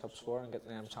winning the Irish Cup's for, and getting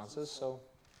them chances. So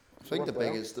I think the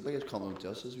biggest compliment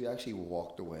to us is we actually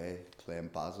walked away playing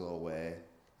Basel away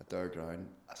at their ground,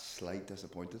 a slight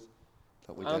disappointed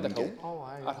that we didn't get.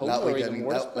 We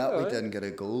didn't get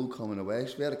a goal coming away.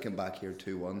 So we had to come back here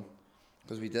 2-1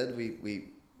 because we did. We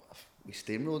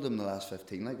steamrolled them the last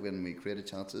 15. Like when we created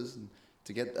chances, and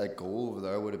to get a goal over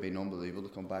there would have been unbelievable.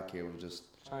 To come back here with just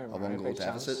a 1-goal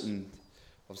deficit, and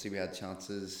obviously we had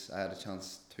chances. I had a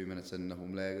chance 2 minutes in the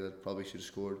home leg that probably should have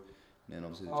scored, and then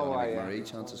obviously the Johnny McMurray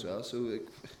chance as well. So it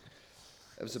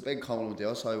was a big compliment to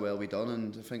us how well we done,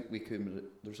 and I think the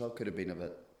result could have been a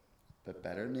bit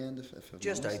better in the end. If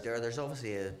just out there, there's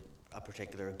obviously a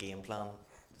particular game plan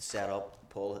set up.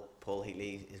 Paul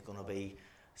Heatley is going to be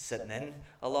sitting in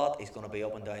a lot. He's going to be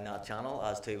up and down that channel,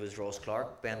 as too was Ross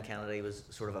Clark. Ben Kennedy was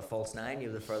sort of a false 9. You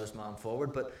were the furthest man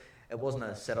forward, but it wasn't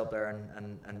a sit up there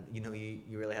and you know you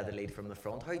really had to lead from the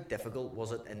front. How difficult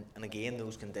was it and again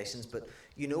those conditions, but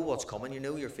you know what's coming, you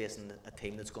know you're facing a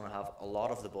team that's going to have a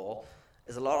lot of the ball.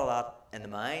 Is a lot of that in the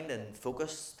mind and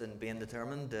focused and being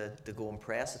determined to go and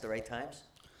press at the right times?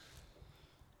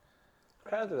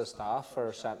 Credit to the staff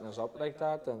for setting us up like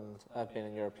that, and I've been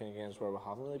in European games where we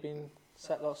haven't really been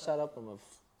set up and we've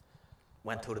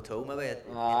went toe to toe maybe.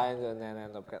 And then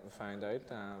end up getting found out.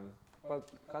 But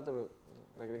glad to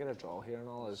get a draw here and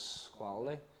all is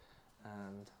quality,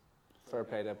 and fair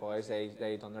play to the boys.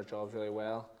 They done their jobs really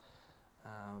well.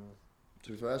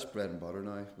 To be fair, it's bread and butter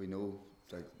now. We know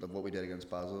what we did against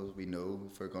Basel. We know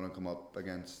if we're going to come up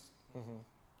against.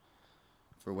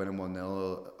 If we're winning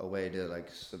 1-0 away to like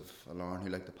Lauren who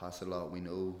like to pass it a lot, we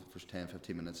know for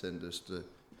 10-15 minutes in just to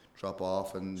drop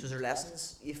off. And so is there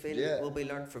lessons you feel will be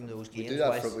learned from those games?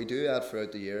 We do that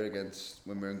throughout the year against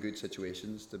when we're in good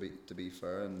situations, to be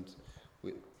fair, and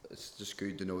it's just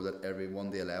good to know that every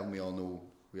 1 to 11 we all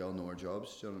know our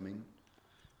jobs. Do you know what I mean?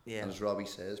 Yeah. And as Robbie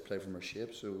says, play from our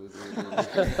shape. So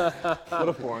what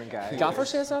a boring guy. Gaffer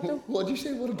says that though. What do you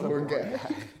say? What a boring guy.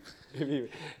 You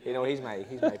know, he's my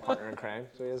partner in crime,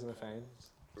 so he isn't a fan.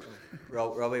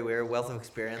 Robbie Weir, wealth of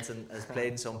experience and has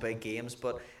played in some big games,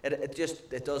 but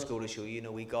it does go to show, you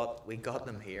know, we got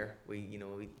them here.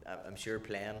 I'm sure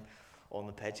playing on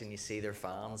the pitch and you see their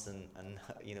fans and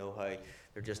you know how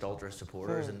they're just ultra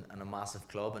supporters and a massive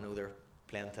club. I know they're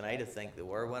playing tonight. I think they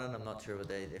were winning. I'm not sure what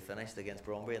they finished against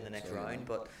Bromley in the next round,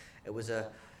 but it was a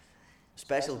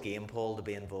special game, Paul, to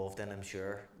be involved in, I'm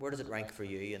sure. Where does it rank for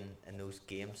you in those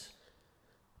games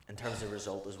in terms of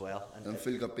result as well? And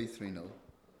Phil got beat 3-0.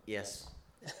 Yes,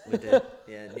 we did.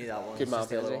 Yeah, knew that one. Good man,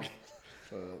 Phil.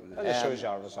 That just shows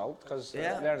your result, because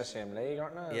they're in the same league,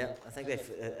 aren't they? Yeah, I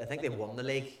think they won the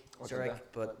league, Zurich,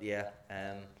 but yeah,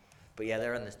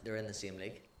 they're in the same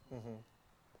league. Mm-hmm.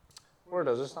 Where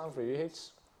does it stand for you,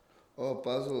 Heats? Oh,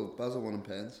 Basel won in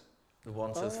pens. The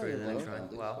 1-3 the next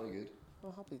round. Wow. Very good.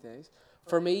 Oh, happy days.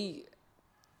 For me,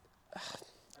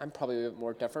 I'm probably a bit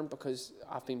more different because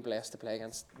I've been blessed to play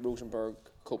against Rosenborg,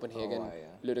 Copenhagen,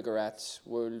 Ludogorets,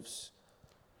 Wolves,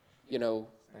 you know,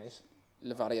 Nice.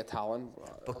 Levadia Tallinn.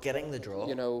 But getting the draw,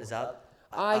 you know, is that?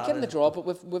 Getting the draw, but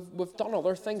we've done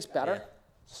other things better.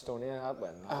 Yeah. Estonia, that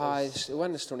win. The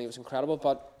win in Estonia was incredible,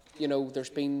 but you know, there's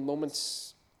been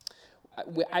moments.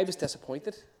 I was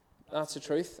disappointed. That's the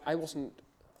truth. I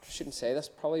shouldn't say this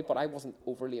probably, but I wasn't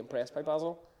overly impressed by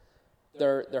Basel.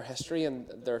 Their history and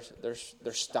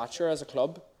their stature as a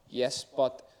club, yes,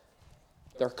 but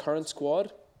their current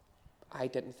squad, I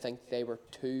didn't think they were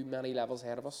too many levels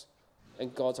ahead of us, in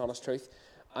God's honest truth,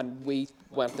 and we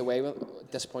went away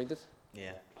disappointed.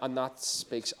 Yeah. And that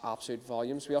speaks absolute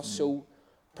volumes. We also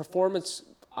performance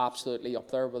absolutely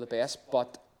up there with the best,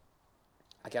 but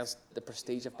against the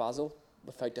prestige of Basel,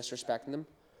 without disrespecting them,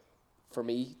 for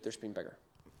me, there's been bigger.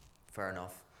 Fair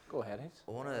enough. Go ahead, Heath.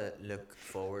 I want to look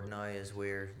forward now as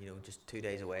we're just 2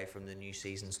 days away from the new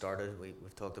season started.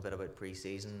 We've talked a bit about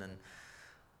pre-season, and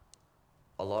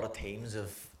a lot of teams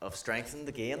have strengthened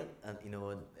again. And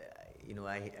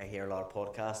I hear a lot of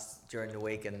podcasts during the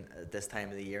week and at this time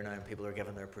of the year now, and people are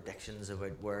giving their predictions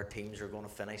about where teams are going to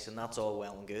finish, and that's all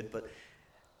well and good, but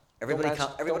everybody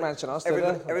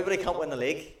can't win the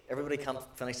league. Everybody can't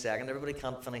finish second. Everybody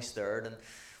can't finish third. And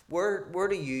where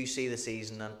do you see the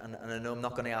season? And I know I'm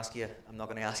not going to ask you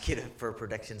for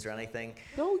predictions or anything.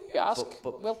 No, you ask.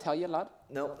 But we'll tell you, lad.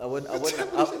 No, I wouldn't. I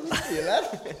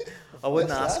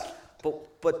wouldn't ask.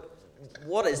 But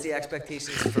what is the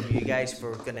expectations from you guys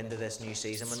for going into this new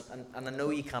season? And I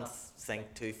know you can't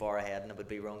think too far ahead, and it would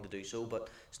be wrong to do so. But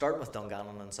starting with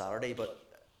Dungannon on Saturday,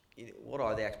 what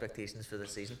are the expectations for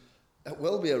this season? It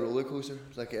will be a roller coaster,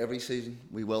 like every season.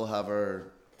 We will have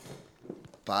our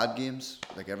bad games,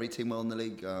 like every team will in the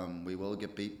league. We will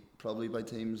get beat probably by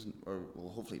teams, or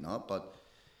well, hopefully not. But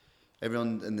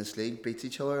everyone in this league beats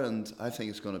each other, and I think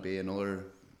it's going to be another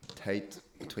tight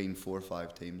between 4 or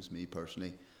 5 teams. Me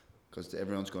personally, because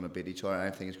everyone's going to beat each other. I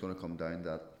think it's going to come down to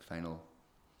that final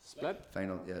split.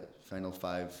 Final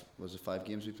 5. Was it 5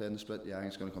 games we played in the split? Yeah, I think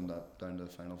it's going to come down to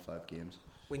the final 5 games.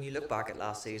 When you look back at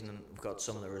last season and we've got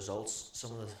some of the results,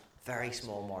 some of the very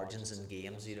small margins in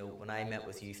games, when I met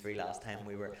with you 3 last time,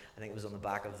 I think it was on the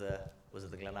back of the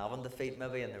Glenavon defeat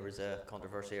maybe, and there was a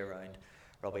controversy around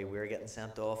Robbie Weir getting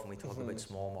sent off, and we talked about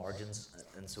small margins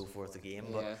and so forth the game.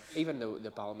 Yeah. But even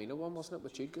the Ballymena one, wasn't it,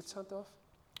 with Jude get sent off?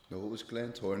 No, it was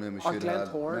Glentoran, and we should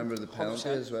have remember the penalty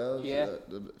 100%. As well. Yeah.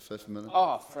 The 5th minute.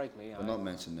 Oh, fright me. We'll not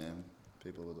mention them.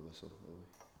 People with a whistle.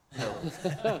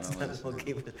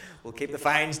 We'll keep the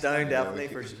fines down definitely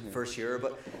for sure.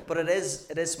 But it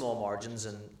is small margins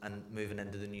and moving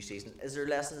into the new season. Is there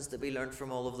lessons to be learned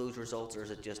from all of those results, or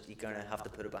is it just you kind of have to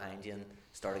put it behind you and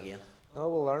start again? No,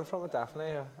 we'll learn from it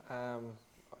definitely. An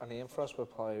aim for us will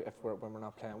probably, when we're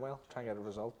not playing well, try and get a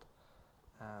result.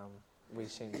 We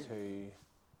seem to,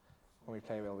 when we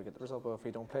play well, we get the result. But if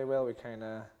we don't play well, we kind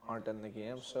of aren't in the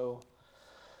game. So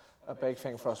a big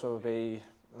thing for us would be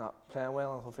not playing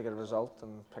well and hopefully get a result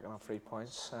and picking up 3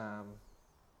 points.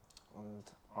 And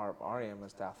our aim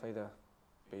is definitely to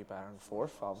be better in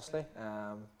 4th, obviously.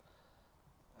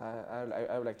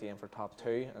 I would like to aim for top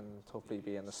 2 and hopefully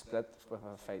be in the split with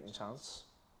a fighting chance.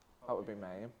 That would be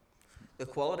my aim. The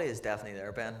quality is definitely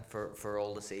there, Ben, for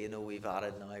all to see. We've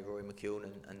added now Rory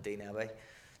McKeown and Dean Abbey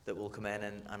that will come in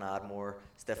and add more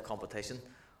stiff competition.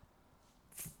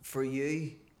 For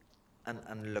you,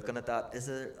 and looking at that, is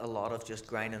there a lot of just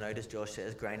grinding out, as Josh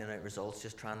says, grinding out results,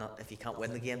 just trying not, if you can't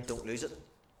win the game, don't lose it?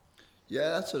 Yeah,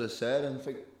 that's what I said. And I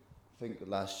think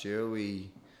last year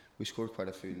we scored quite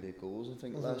a few late goals, I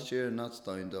think, last year, and that's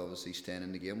down to obviously staying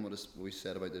in the game. What we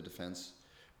said about the defence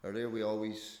earlier,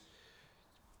 we're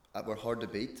hard to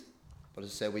beat, but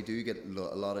as I said, we do get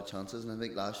a lot of chances, and I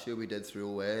think last year we did throw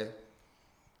away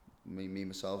me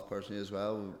myself personally as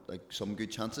well, like some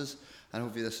good chances, and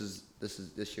hopefully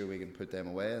this year we can put them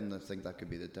away, and I think that could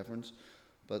be the difference.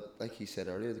 But like he said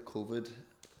earlier, the COVID,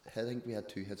 I think we had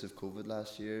 2 hits of COVID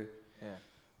last year. Yeah.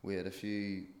 We had a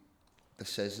few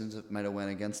decisions that might have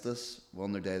went against us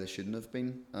on their day they shouldn't have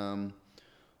been.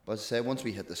 But as I say, once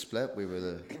we hit the split, we were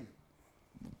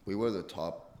the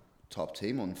top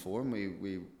team on form.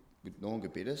 We no one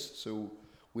could beat us, so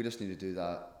we just need to do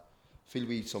that. Feel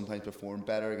we sometimes perform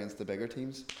better against the bigger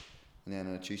teams, and then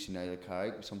on a Tuesday night at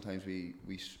Carrick, sometimes we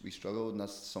struggle, and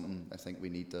that's something I think we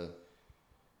need to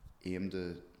aim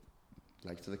to,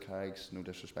 like, to the Carricks. No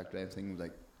disrespect or anything,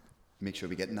 like make sure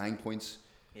we get 9 points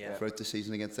throughout the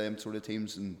season against them sort of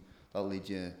teams, and that'll lead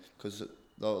you, because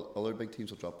the other big teams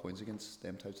will drop points against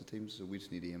them types of teams. So we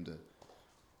just need to aim to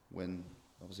win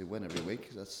every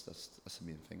week. That's the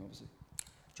main thing, obviously.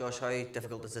 Josh, how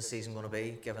difficult is this season going to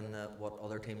be, given what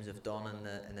other teams have done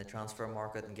in the transfer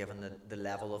market, and given the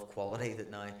level of quality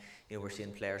that now we're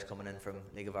seeing players coming in from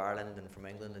League of Ireland and from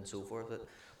England and so forth?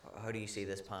 How do you see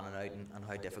this panning out, and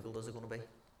how difficult is it going to be?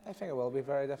 I think it will be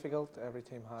very difficult. Every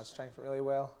team has strengthened really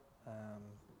well,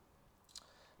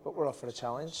 but we're up for the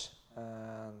challenge.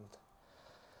 And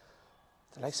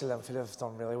the likes of Linfield have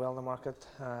done really well in the market,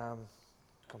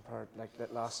 compared like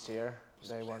last year.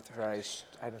 They weren't very.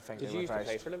 I don't think Did they you were used to very.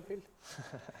 play for Linfield?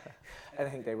 I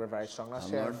think they were very strong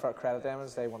last year. For credit them,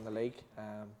 as they won the league.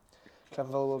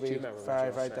 Clinville will be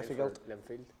very, very difficult.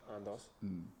 Linfield and us.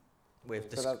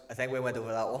 I think we went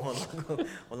over that one.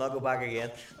 We'll not go back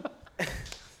again.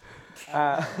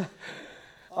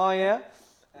 Oh yeah,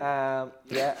 and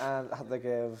I had to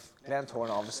give Glentoran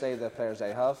obviously the players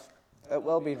they have. It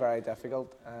will be very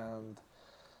difficult, and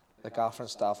the gaffer and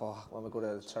staff will, when we go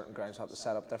to certain grounds, have to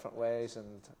set up different ways, and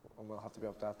we'll have to be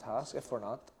up to that task. If we're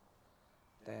not,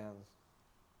 then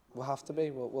we'll have to be.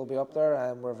 We'll be up there,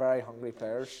 and we're very hungry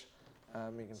players.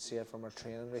 You can see it from our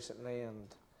training recently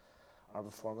and our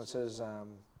performances. I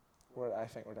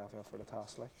think we're definitely up for the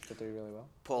task, like, to do really well.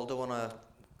 Paul, don't want to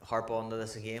harp on to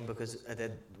this again, because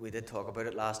we did talk about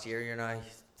it last year. You're now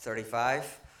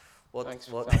 35. What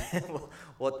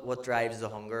drives the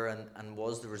hunger, and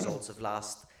was the results of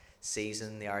last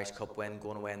season, the Irish Cup win,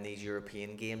 going away in these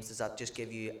European games, does that just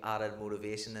give you added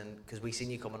motivation? And because we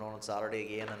seen you coming on Saturday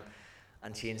again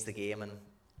and change the game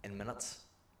in minutes,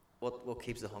 what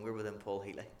keeps the hunger within Paul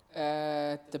Heatley?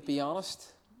 To be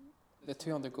honest, the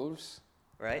 200 goals.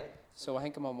 Right. So I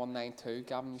think I'm on 192.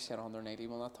 Gavin, you said 180.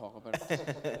 We'll not talk about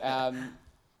it.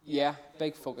 Yeah,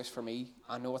 big focus for me.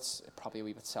 I know it's probably a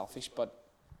wee bit selfish, but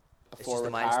before I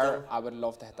retire, I would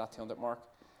love to hit that 200 mark.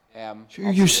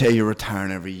 You say you're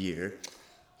retiring every year.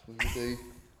 That's what you do.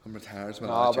 I'm retired.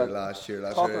 Last year.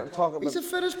 He's the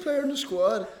fittest player in the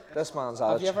squad. This man's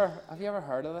have you ever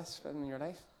heard of this in your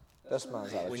life? This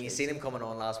man's attitude. When you seen him coming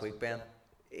on last week, Ben,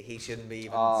 he shouldn't be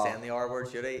even saying the R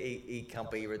word, should he? He can't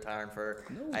be retiring for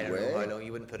I don't know how long.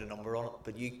 You wouldn't put a number on it,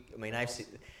 but I've seen.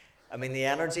 I mean, the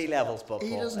energy levels, but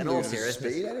he doesn't in all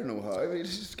seriousness, speed. I don't know how. He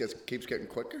just keeps getting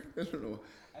quicker. I don't know.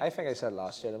 I think I said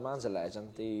last year, the man's a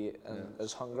legend.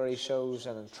 His hunger he shows,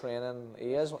 and in training,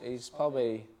 he's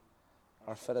probably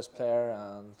our fittest player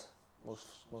and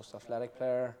most athletic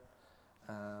player,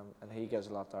 and he gives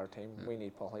a lot to our team. We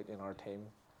need Paul Heatley in our team.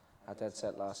 I did say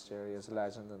it last year, he is a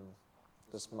legend, and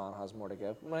this man has more to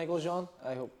give. When he goes on,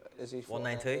 I hope, is he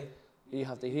 192? He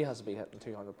has to be hitting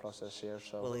 200 plus this year.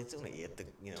 So. Well, it's only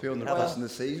 8. 200 plus in the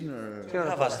season, or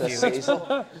 200 plus this season.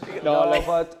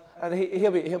 And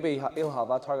he'll have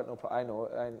that target. I know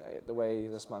the way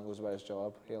this man goes about his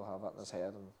job, he'll have that in his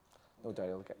head, and no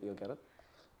doubt he'll get it.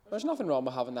 There's nothing wrong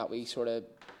with having that wee sort of,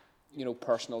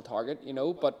 personal target,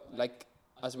 But like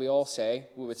as we all say,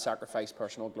 we would sacrifice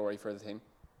personal glory for the team.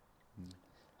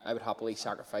 I would happily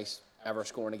sacrifice ever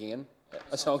scoring again,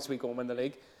 as long as we go and win the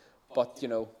league. But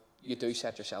you do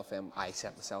set yourself in. I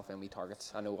set myself in wee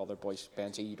targets. I know other boys,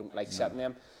 Benji, you don't like setting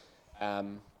them.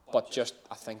 But just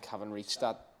I think having reached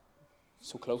that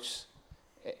so close,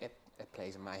 it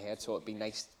plays in my head. So it'd be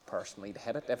nice personally to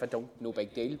hit it. If I don't, no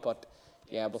big deal. But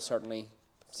yeah, we'll certainly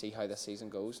see how this season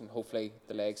goes, and hopefully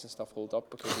the legs and stuff hold up,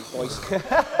 because these boys.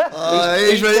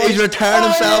 He's retired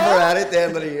himself already at the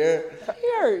end of the year.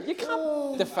 Here, you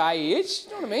can't defy age.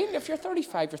 You know what I mean? If you're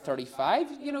 35, you're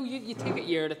 35. You take it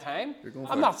year at a time.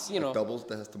 I'm not, doubles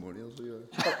testimonials. 20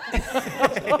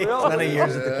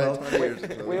 years at the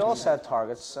club. We all set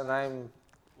targets, and I'm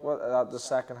the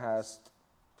second highest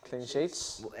Clean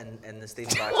sheets. In the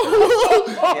Stephen Baxter.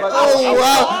 Oh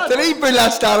wow! Did he bring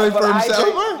that stat out for I himself?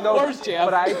 do, no, Where's Jeff?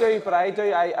 but I do,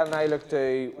 and I look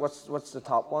to, what's the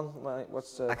top one?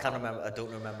 What's the... I can't remember. I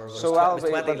don't remember. It was, So it was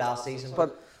 20 but- last season.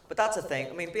 But that's the thing.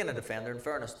 I mean, being a defender, in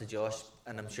fairness to Josh,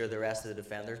 and I'm sure the rest of the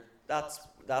defenders, that's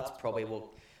probably what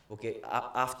will get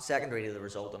after secondary to the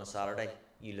result on a Saturday.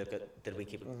 You look at did we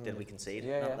keep it, did we concede?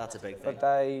 Yeah. That's a big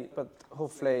thing. But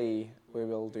hopefully we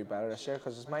will do better this year,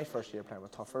 because it's my first year playing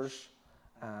with toughers,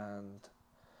 and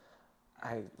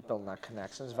building that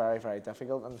connection is very, very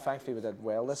difficult. And thankfully we did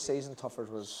well this season.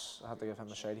 Tuffers I had to give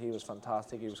him a shout. He was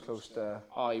fantastic. He was close to...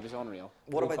 Oh, he was unreal.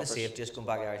 What about the save? Just going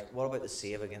back, Irish. What about the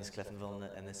save against Cliftonville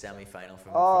in the semi-final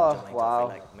from Johnny wow.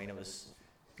 Duffy? Like, I mean, it was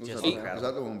just Was incredible.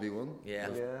 that the 1v1? Yeah.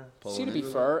 See, to be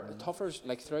fair, Tuffers,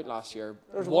 like throughout last year,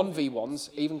 there's 1v1s,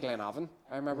 even Glenavon,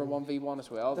 I remember 1v1 as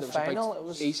well. The there was final, about, it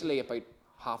was... easily about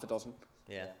half a dozen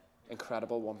Yeah.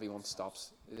 incredible 1v1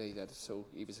 stops they did, so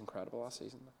he was incredible last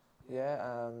season.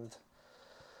 Yeah, and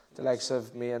the likes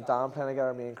of me and Dan playing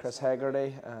together, me and Chris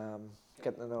Hegarty,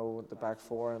 getting to know the back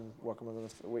four and working with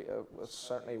them, we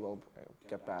certainly will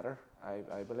get better,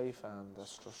 I believe, and a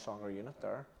stronger unit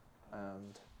there.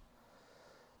 And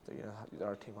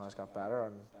our team has got better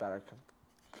and better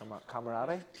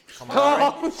camaraderie.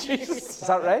 Camaraderie. Is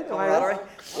that right? Am I right?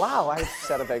 Wow, I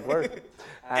said a big word.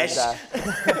 And,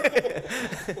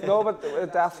 no, but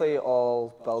it definitely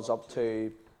all builds up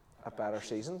to a better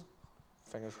season.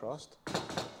 Fingers crossed.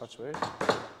 Touch wood.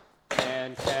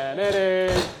 And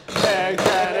Kennedy, and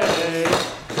Kennedy.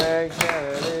 Big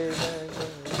Kennedy,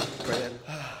 Brilliant.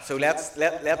 So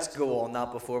let's go on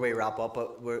that before we wrap up.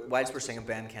 But whilst we're singing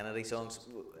Ben Kennedy songs,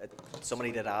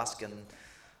 somebody did ask, and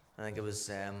I think it was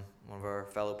one of our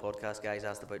fellow podcast guys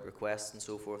asked about requests and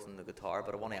so forth and the guitar.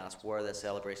 But I want to ask where this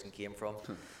celebration came from,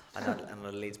 and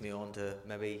it leads me on to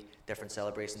maybe different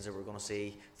celebrations that we're going to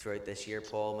see throughout this year.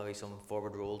 Paul, maybe some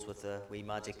forward rolls with the wee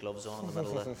magic gloves on in the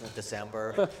middle of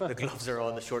December. The gloves are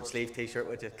on the short sleeve T-shirt,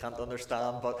 which I can't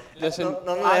understand. But Listen,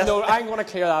 nonetheless, I'm going to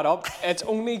clear that up. It's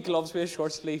only gloves with a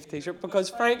short sleeve T-shirt because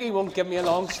Frankie won't give me a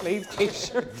long sleeve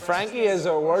T-shirt. Frankie is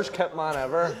the worst kit man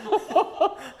ever.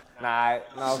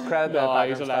 No, credit to the backroom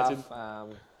he's a legend. staff.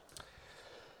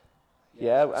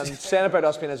 Yeah, and saying about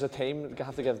us being as a team, you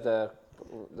have to give the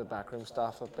backroom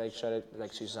staff a big shout out,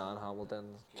 like Suzanne Hamilton,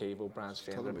 Kevo, Branch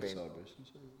Famer, being.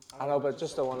 I know, but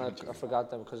just I forgot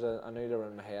them because I knew they were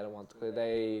in my head.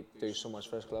 They do so much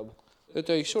for this club. They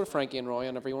do, sort of Frankie and Roy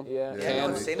and everyone. Yeah. Yeah,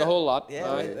 I've seen the it. whole lot.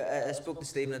 Yeah, Aye. I spoke to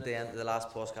Stephen at the end of the last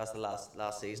podcast, the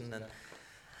last season,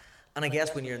 and I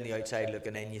guess when you're on the outside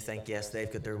looking in, you think, yes,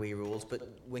 they've got their wee rules, but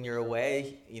when you're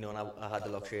away, and I had the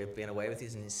luxury of being away with you,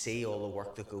 and you see all the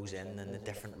work that goes in and the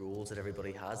different rules that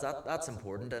everybody has, that's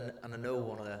important. And I know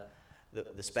one of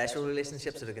the special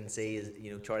relationships that I can see is,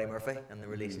 Charlie Murphy and the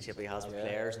relationship he has with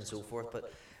players and so forth,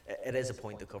 but it is a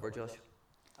point to cover, Josh.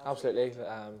 Absolutely.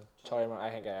 Charlie, I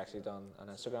think I actually done an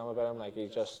Instagram about him. Like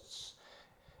he's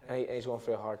going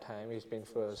through a hard time. He's been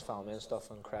through his family and stuff,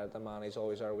 and credit the man. He's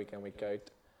always there week in, week out.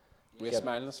 With a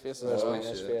smile on his face. With a smile on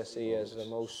his face, he is the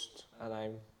most, and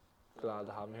I'm glad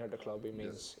to have him here at the club.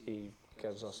 He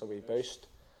gives us a wee boost,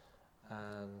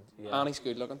 and he's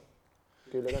good looking.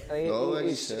 Good looking.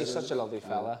 He's such a lovely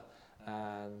fella,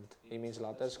 and he means a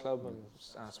lot to this club, and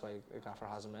that's why the gaffer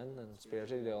has him in. And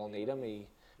spiritually, they all need him. He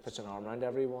puts an arm around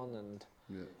everyone, and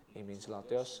he means a lot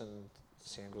to us. And the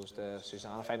same goes to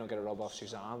Suzanne. If I don't get a rub off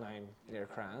Suzanne, I'm near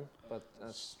crying. But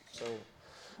that's so.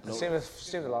 Same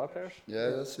with a lot of players. Yeah,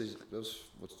 that's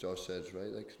what Josh says,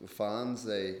 right? Like the fans,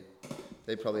 they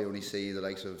probably only see the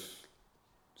likes of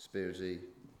Spearsy,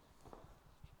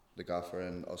 the gaffer,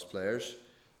 and us players.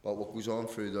 But what goes on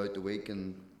throughout the week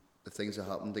and the things that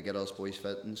happen to get us boys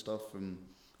fit and stuff from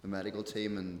the medical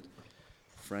team and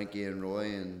Frankie and Roy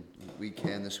and we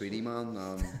Ken the Sweetie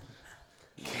man.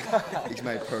 He's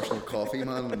my personal coffee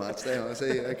man on the match day,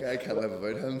 honestly. I can't live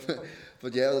without him.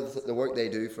 But yeah, the work they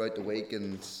do throughout the week,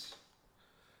 and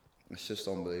it's just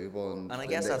unbelievable. And I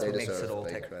guess that's what makes it all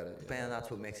tick. Credit, Ben,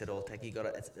 that's what makes it all tick.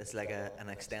 It's like an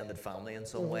extended family in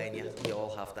some way, and you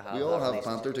all have to have. We all have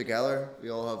banter together.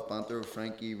 We all have banter with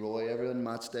Frankie, Roy, everyone.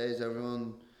 Match days,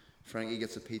 everyone. Frankie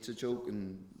gets a pizza joke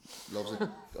and loves it.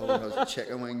 Always has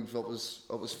chicken wings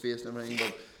up his face and everything.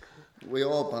 But we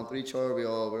all banter each other. We're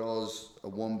all a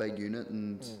one big unit,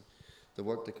 and the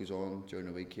work that goes on during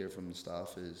the week here from the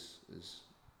staff is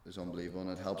unbelievable,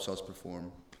 and it helps us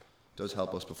perform. Does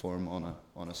help us perform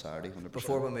on a Saturday, 100%.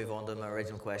 Before we move on to my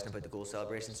original question about the goal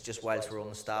celebrations, just whilst we're on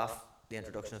the staff, the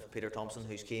introduction of Peter Thompson,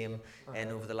 who's came in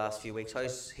over the last few weeks.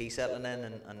 How's he settling in,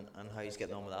 and how he's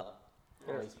getting on with that?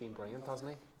 Oh, he's been brilliant,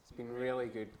 hasn't he? It's been really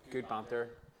good banter.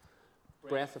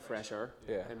 breath of fresh air,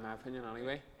 Yeah. in my opinion,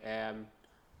 anyway.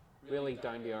 Really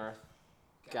down to earth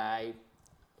guy,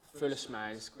 full of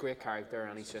smiles, great character,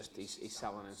 and he's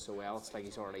selling it so well. It's like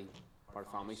he's already part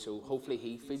of family. So hopefully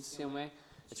he feels the same way.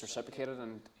 It's reciprocated,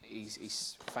 and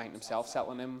he's finding himself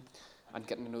settling in and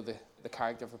getting to know the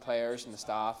character of the players and the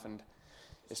staff, and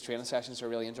his training sessions are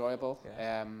really enjoyable.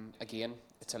 Yeah. Again,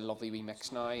 it's a lovely wee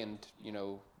mix now, and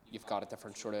you've got a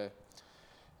different sort of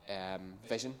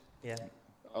vision. Yeah.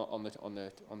 On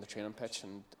the training pitch,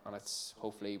 and it's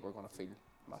hopefully we're going to feel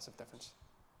massive difference.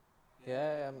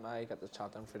 Yeah, I got to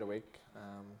chat to him for the week.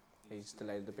 He's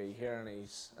delighted to be here, and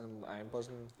I'm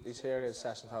buzzing he's here. His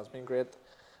session has been great,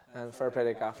 and fair play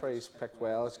to Gaffer. He's picked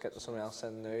well. He's getting someone else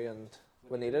in new, and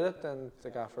we needed it, and the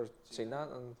Gaffer's seen that,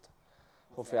 and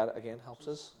hopefully that again helps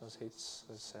us, as he's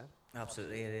said.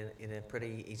 Absolutely, in a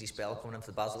pretty easy spell coming into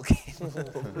the Basel game,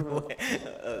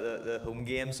 the home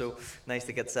game. So nice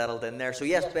to get settled in there. So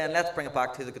yes, Ben, let's bring it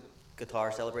back to the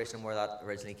guitar celebration and where that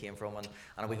originally came from, and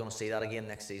are we going to see that again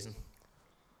next season?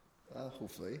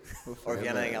 Hopefully. Or have you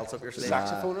anything else up your sleeve?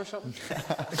 Saxophone or something?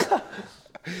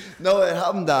 No, it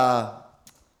happened.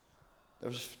 There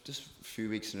was just a few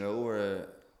weeks in a row where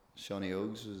Shawnee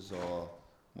Oaks was.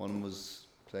 One was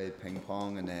played ping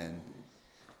pong, and then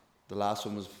the last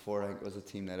one was before I think it was a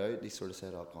team night out. He sort of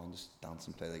said, "Oh, go on, just dance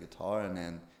and play the guitar," and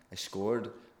then I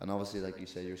scored. And obviously, like you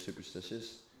said, you're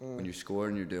superstitious. When you score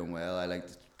and you're doing well, I like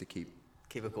to keep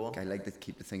it going. I like to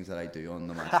keep the things that I do on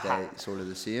the match day sort of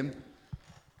the same.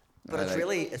 But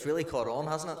it's really caught on,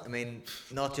 hasn't it? I mean,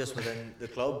 not just within the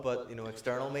club, but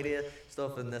external media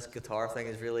stuff. And this guitar thing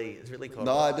is really caught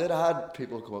on. I had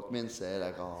people come up to me and say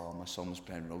like, "Oh, my son was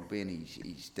playing rugby and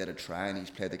he's did a try and he's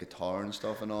played the guitar and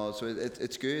stuff and all." So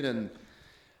it's good, and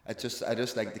I just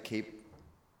like to keep.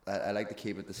 I like to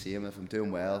keep it the same. If I'm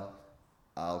doing well,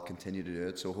 I'll continue to do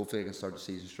it. So hopefully I can start the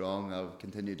season strong. I'll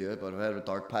continue to do it. But if I have a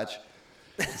dark patch,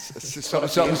 something's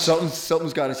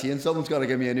got to change. Someone's got to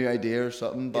give me a new idea or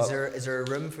something. But Is there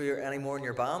room for any more in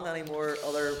your band? Any more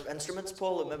other instruments,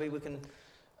 Paul, that maybe we can?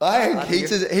 I think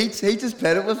he just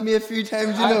played it with me a few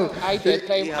times. I did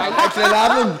play.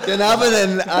 Glenavon,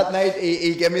 and at night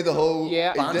he gave me the whole.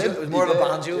 Yeah, banjo. It was more of a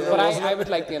banjo. But I would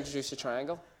like to introduce a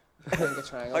triangle. I think a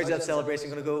triangle. How's that celebration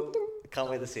going to go? Can't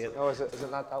wait to see it. Oh, is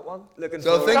it not that one?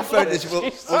 So I think for this,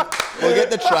 we'll get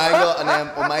the triangle, and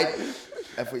then we might,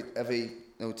 if we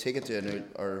take it to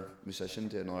our musician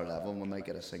to another level, we might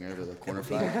get a singer with a corner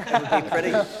flag. It would be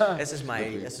pretty. This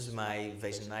is my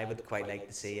vision. I would quite like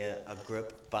to see a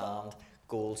group band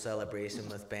goal celebration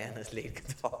with Ben as lead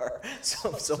guitar,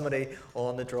 somebody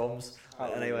on the drums.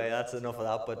 Anyway, that's enough of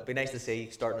that. But it'd be nice to see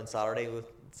starting on Saturday with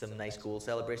some nice goal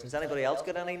celebrations. Anybody else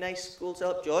got any nice goal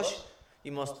celebrations? Josh,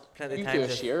 you must plenty of times. You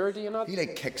do a shearer, do you not? He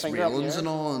kicks railings and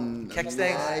all, and kicks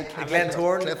things.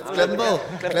 Glentoran,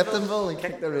 Cliftonville, and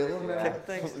kick the railing. Kick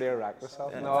things. Completely racked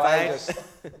myself. Yeah.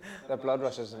 No, the blood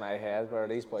rushes in my head where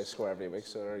these boys score every week,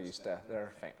 so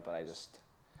they're faint. But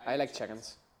I like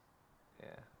chickens.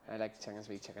 Yeah. I like chickens,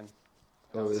 wee chicken.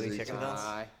 Oh, is Wee he? chicken dance.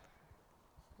 Aye.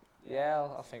 Yeah,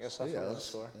 I'll think of something to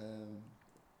score.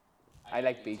 I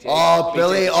like BJ. Oh, BJ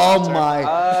Billy! Oh my!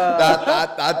 That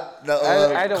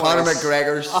I don't Conor wanna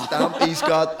McGregor stamp he's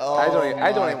got. Oh,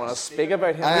 I don't even want to speak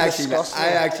about him. I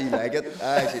actually like it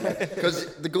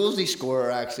because the goals he score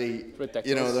are actually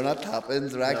ridiculous. They're not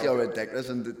tap-ins. They're actually all ridiculous,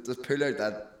 and to pull out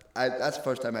that's the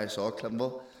first time I saw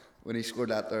Cliftonville when he scored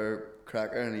that there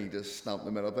cracker and he just snapped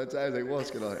the middle pitch. I was like,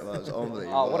 what's going on? That was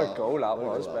unbelievable. Oh, what a goal that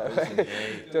was, man.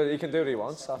 Dude, he can do what he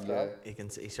wants after that.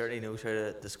 He certainly knows how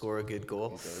to score a good goal.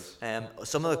 He does.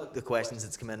 Some of the questions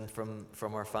that's come in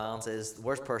from our fans is the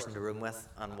worst person to room with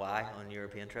and why on a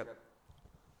European trip?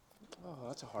 Oh,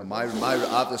 that's a hard I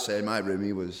have to say, my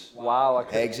roomie was Wow.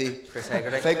 Eggsy. Chris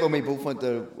Hegarty. I think when we both went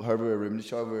to Herbert room to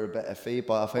show, we were a bit iffy,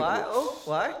 but I think. Why? Oh,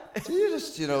 why?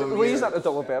 Were you not the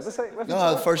double bed beside with?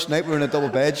 No, the first night we were in a double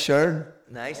bed, sharing.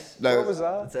 Nice. What was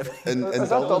that? That's it. In Was that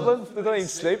Dublin? They don't even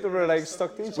sleep. They were like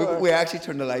stuck to each other. We actually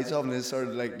turned the lights off and they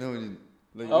started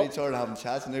we started having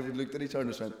chats and everyone looked at each other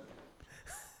and just went,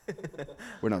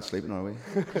 "We're not sleeping, are we?"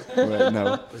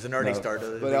 No. It was an early start.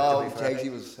 But Eggsy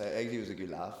was a good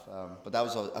laugh. But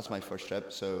that's my first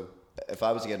trip. So if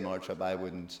I was to get another trip, I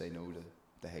wouldn't say no to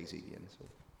the Eggsy again. So.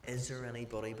 Is there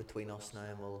anybody between us now,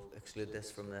 and we'll exclude this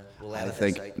from the? We'll I edit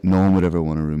think this out. no one would ever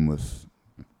want to room with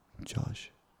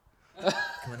Josh.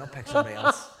 Can we not pick somebody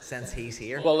else since he's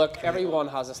here? Well, look, everyone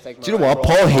has a stigma. Do you know what?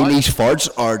 Paul Heatley's farts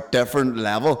are different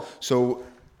level. So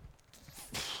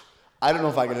I don't know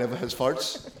if I can live with his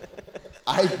farts.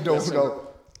 I don't know.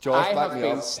 Josh, I back have me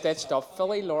been up. stitched up.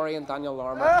 Philly, Laurie and Daniel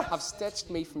Lorimer have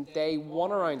stitched me from day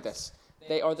one around this.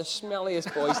 They are the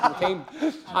smelliest boys in the team,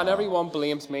 and everyone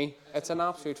blames me. It's an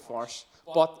absolute farce.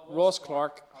 But Ross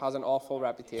Clark has an awful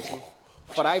reputation.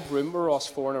 But I've roomed with Ross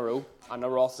 4 in a row, and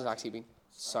Ross has actually been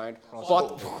sound.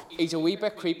 But he's a wee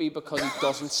bit creepy because he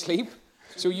doesn't sleep.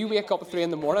 So you wake up at 3 in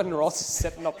the morning and Ross is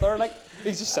sitting up there, like,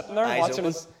 he's just sitting there watching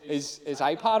his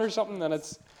iPad or something, and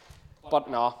it's... But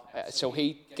no, so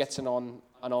he gets an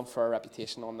unfair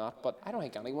reputation on that. But I don't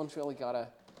think anyone's really got a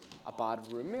bad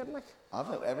roommate, like.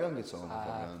 Everyone gets on with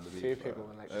everyone. Few people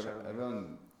don't like to share.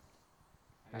 Everyone...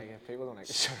 People don't like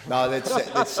to share. No, they'd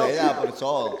say that, but it's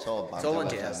all bad. It's all in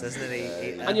jest, isn't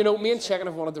it? And you know, me and Chicken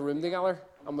have wanted to room together,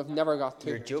 and we've never got to.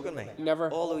 You're joking me? Never.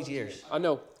 All those years? I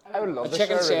know. I would love And to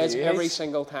Chicken share says reviews. every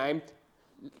single time,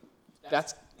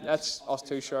 that's us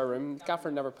two share a room.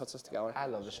 Gaffer never puts us together. I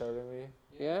love to share with you.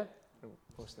 Yeah?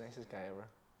 Most nicest guy ever.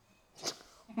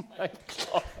 My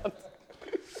God.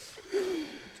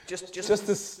 Just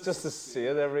to see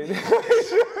it every day.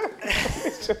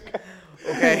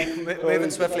 Okay,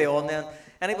 moving swiftly on then.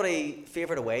 Anybody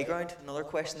favourite away ground? Another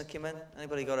question that came in.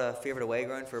 Anybody got a favourite away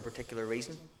ground for a particular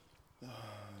reason?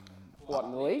 What,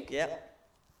 in the league? Yeah.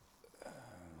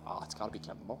 Oh, it's got to be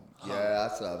Cliftonville. Yeah,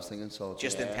 that's what I was thinking. So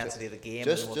Just the intensity of the game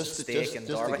just and what's at the stake in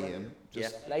Derby. game.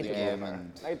 Just Like the to game, go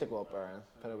and like to go up there and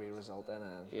put a wee result in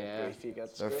and Yeah. grief you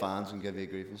get. their fans can give you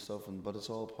grief and stuff, but it's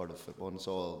all part of football. And it's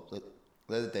all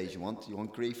they're the days you want. You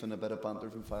want grief and a bit of banter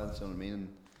from fans. You know what I mean? And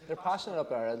They're passionate up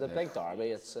there. The big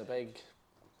derby. It's a big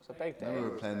day. I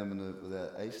remember playing them with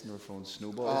the ice and they were throwing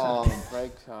snowballs. Oh,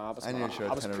 right. I knew sure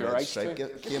I was a pure red ice stripe too.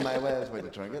 came my way. I was about to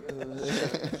drink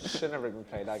it. Should never even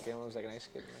play that game. It was like an ice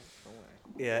skate. Don't worry.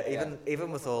 Yeah,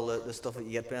 even with all the stuff that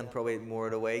you get, Ben, probably more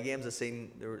at away games. I've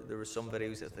seen there were some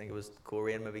videos. I think it was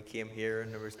Korean maybe came here,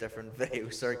 and there was different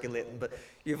videos circulating. But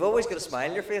you've always got a smile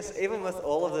on your face, even with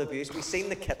all of the abuse. We've seen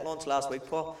the kit launch last week,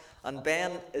 Paul, and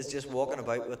Ben is just walking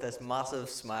about with this massive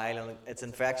smile, and it's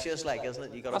infectious, like, isn't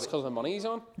it? You got. That's because the money's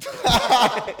on.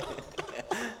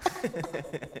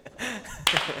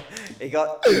 He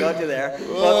got you there.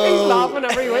 But he's laughing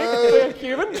every week. Like a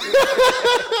Cuban.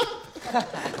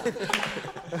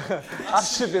 That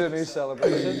should be the new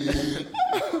celebration.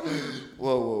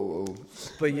 Whoa.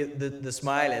 But the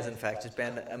smile is infectious,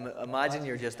 Ben. Imagine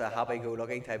you're just a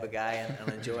happy-go-lucky type of guy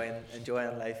and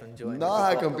enjoying life, enjoying. No,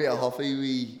 I can be a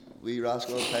huffy wee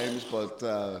rascal at times, but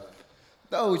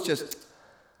no, it's just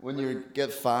when you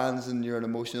get fans and you're an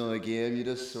emotional in a game, you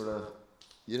just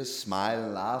smile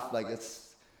and laugh. Like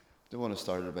it's, don't want to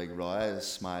start a big row. I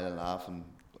just smile and laugh and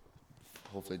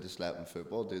hopefully just let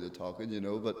football do the talking, you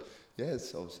know. But yeah,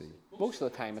 it's obviously Most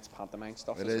of the time, it's pantomime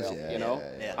stuff It as is, well, yeah, you know.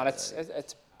 yeah. And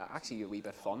it's actually a wee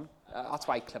bit fun. That's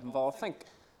why Cliftonville, I think,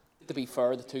 to be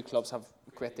fair, the two clubs have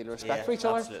a great deal of respect Yeah, for each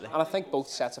other. absolutely. And I think both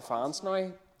sets of fans now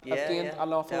have gained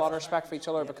an awful lot of respect for each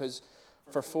other because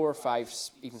for 4 or 5,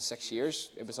 even 6 years,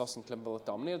 it was us and Cliftonville that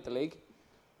dominated the league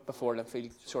before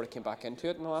Linfield sort of came back into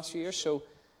it in the last few years. So,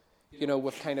 you know,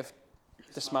 we've kind of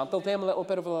dismantled them a little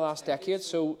bit over the last decade.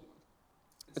 So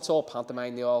it's all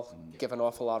pantomime. They all give an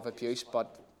awful lot of abuse,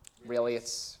 but really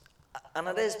it's... And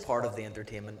it is part of the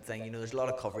entertainment thing. You know, there's a lot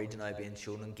of coverage now being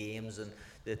shown in games, and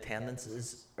the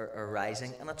attendances are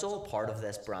rising, and it's all part of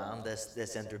this brand,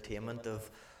 this entertainment of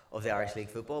the Irish League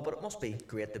football. But it must be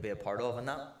great to be a part of, and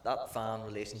that fan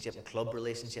relationship and club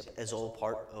relationship is all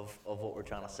part of what we're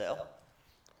trying to sell.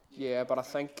 Yeah, but I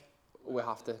think we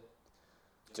have to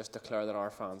just declare that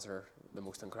our fans are the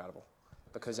most incredible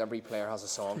because every player has a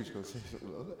song.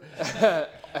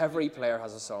 Every player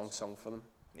has a song sung for them.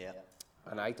 Yeah.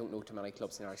 And I don't know too many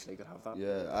clubs in the Irish League that have that.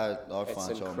 yeah, our It's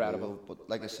fans are incredible. unbelievable. But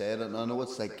like I said, and I know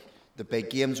it's like the big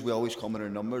games, we always come in our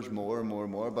numbers more and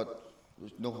more. But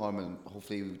there's no harm in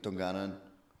hopefully Dungannon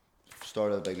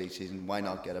start of the big league season. Why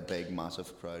not get a big,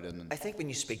 massive crowd in? I think when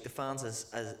you speak to fans,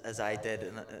 as I did,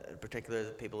 and in particular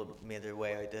the people that made their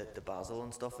way out to Basel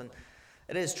and stuff, and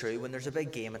it is true, when there's a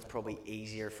big game, it's probably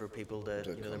easier for people to,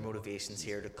 you know, their motivation's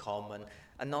here to come,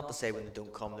 and not to say when they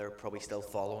don't come, they're probably still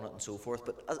following it and so forth,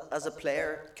 but as a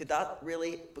player, could that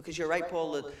really, because you're right,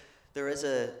 Paul, that there is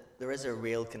a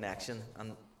real connection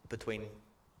between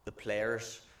the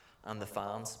players and the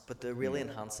fans, but to really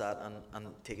enhance that and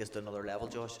take us to another level,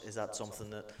 Josh, is that something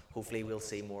that hopefully we'll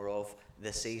see more of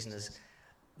this season, is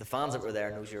the fans that were there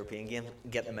in those European games,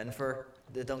 get them in for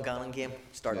the Dungannon game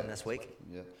starting this week?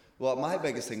 Yeah. Well, my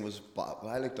biggest thing was,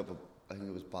 I looked up, I think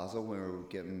it was Basel, when we were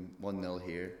getting 1-0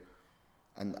 here,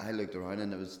 and I looked around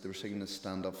and they were singing the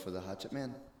Stand Up for the Hatchet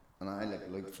Men, and I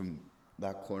looked from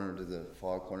that corner to the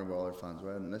far corner where all our fans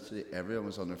were, and literally everyone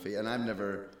was on their feet, and I've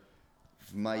never,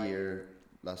 from my year,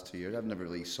 last 2 years, I've never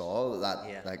really saw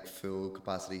that like full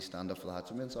capacity Stand Up for the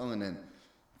Hatchet Men song, and then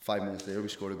 5 minutes later we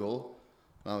scored a goal.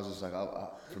 And I was just like,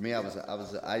 for me,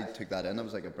 I took that in. I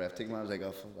was like a breathtaking. I was like,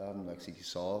 I haven't actually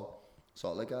saw it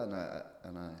like that,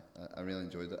 and I really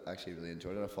enjoyed it. Actually, really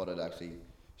enjoyed it. I thought it actually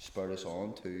spurred us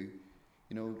on to,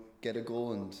 you know, get a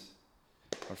goal, and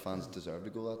our fans deserved a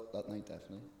goal that night,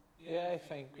 definitely. Yeah, I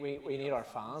think we need our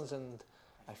fans, and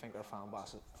I think our fan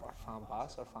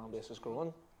base is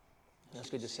growing. That's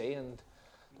good to see, and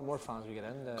the more fans we get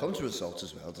in, comes with results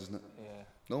as well, doesn't it? Yeah.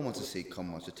 No one wants to see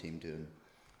come watch a team doing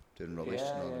rubbish.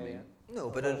 Yeah, you know what I yeah, mean? No,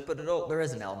 but there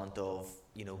is an element of,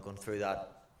 you know, going through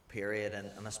that period,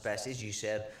 and especially as you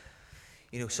said,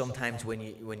 you know, sometimes when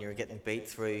you're getting beat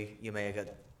through, you may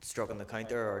get struck on the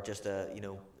counter, or just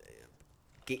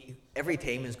every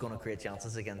team is going to create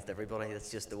chances against everybody.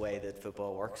 That's just the way that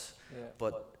football works. Yeah.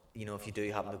 But you know, if you do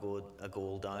happen to go a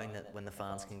goal down, that when the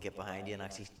fans can get behind you and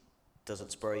actually, does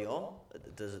it spur you on?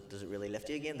 Does it really lift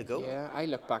you again to go? Yeah, I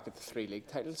look back at the 3 league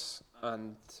titles,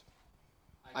 and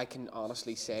I can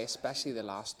honestly say, especially the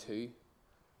last 2,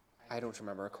 I don't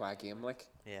remember a quiet game. Like,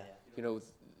 Yeah. you know,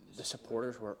 the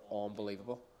supporters were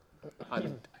unbelievable.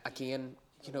 And again,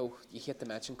 you know, you hate to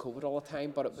mention COVID all the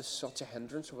time, but it was such a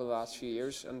hindrance over the last few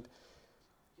years. And,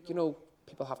 you know,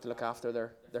 people have to look after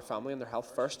their family and their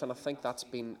health first. And I think that's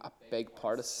been a big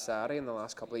part of society in the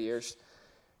last couple of years.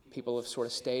 People have sort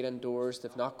of stayed indoors,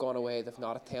 they've not gone away, they've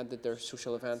not attended their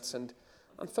social events, and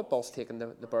football's taken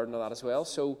the burden of that as well.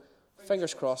 So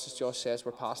fingers crossed, as Josh says,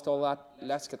 we're past all that.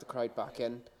 Let's get the crowd back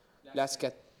in. Let's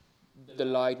get the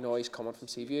loud noise coming from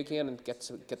Seaview again, and get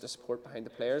the support behind the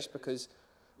players, because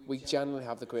we generally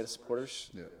have the greatest supporters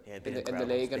in the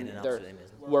league, and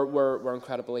we're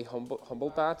incredibly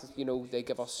humbled by it. You know, they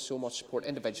give us so much support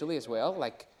individually as well,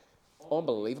 like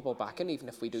unbelievable backing. Even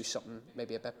if we do something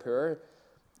maybe a bit poor,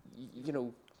 you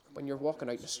know, when you're walking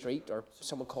out in the street or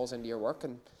someone calls into your work,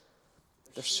 and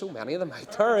there's so many of them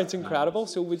out there, it's incredible.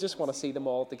 So we just want to see them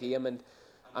all at the game, and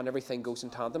everything goes in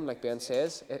tandem, like Ben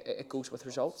says. It goes with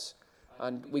results,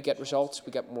 and we get results,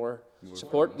 we get more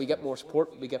support, we get more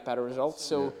support, we get better results.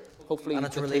 So hopefully, and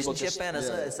it's a relationship, Ben,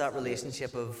 isn't it? It's that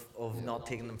relationship of not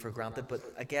taking them for granted. But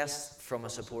I guess from a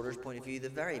supporter's point of view, the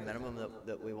very minimum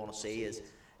that we want to see is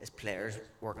players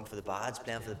working for the badge,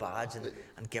 playing for the badge,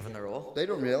 and giving their all. They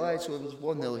don't realise, so it was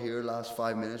 1-0 here last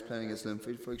 5 minutes playing against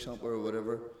Linfield, for example, or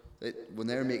whatever. When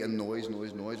they're making noise,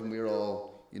 and we're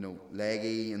all, you know,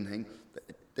 leggy and thing,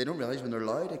 they don't realise when they're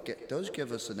loud, it does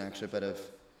give us an extra bit of,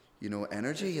 you know,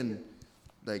 energy, and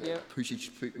like pushes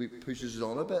us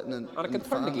on a bit. And it can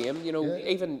turn the game, you know.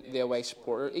 Even the away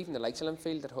supporter, even the likes of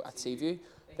Linfield at Seaview,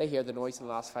 they hear the noise in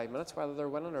the last 5 minutes, whether they're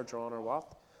winning or drawing or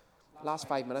what. Last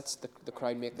 5 minutes, the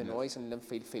crowd make the noise, and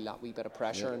Linfield feel that wee bit of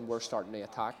pressure, and we're starting to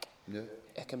attack. Yeah.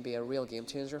 It can be a real game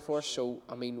changer for us. So,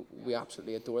 I mean, we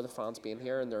absolutely adore the fans being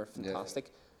here, and they're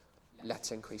fantastic.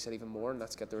 Let's increase it even more, and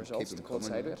let's get the results to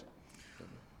coincide with it.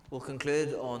 We'll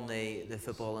conclude on the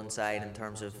football inside in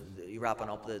terms of you wrapping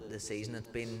up the season. It's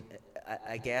been,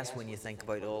 I guess, when you think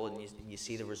about it all, and you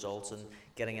see the results and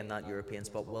getting in that European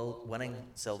spot, winning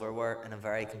silverware in a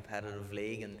very competitive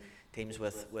league, and teams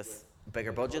with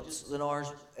bigger budgets than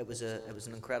ours, it was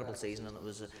an incredible season, and it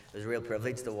was a real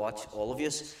privilege to watch all of you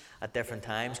at different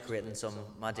times creating some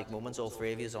magic moments. All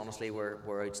 3 of you honestly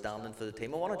were outstanding for the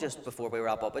team. I want to just, before we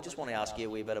wrap up, I just want to ask you a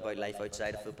wee bit about life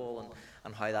outside of football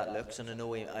and how that looks. And I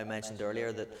know I mentioned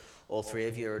earlier that all 3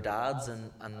 of you are dads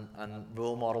and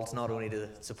role models, not only to the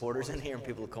supporters in here and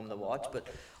people who come to watch, but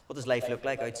what does life look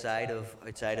like outside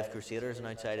of Crusaders and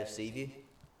outside of Seaview?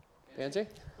 Benji?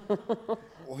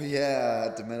 Well, yeah,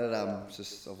 at the minute I'm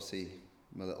just obviously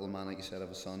my little man, like you said, I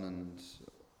have a son, and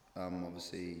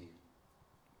obviously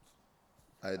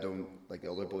I don't, like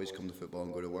the other boys come to football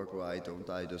and go to work, where I don't.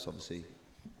 I just obviously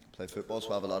play football,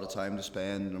 so I have a lot of time to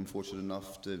spend, and I'm fortunate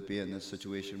enough to be in this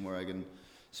situation where I can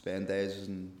spend days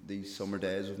and these summer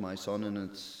days with my son, and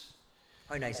it's.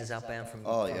 How nice is that, Ben?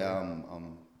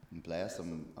 I'm blessed.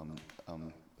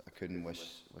 I couldn't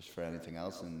wish for anything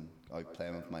else, and out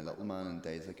playing with my little man and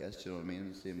days like this, do you know what I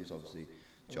mean? The same as obviously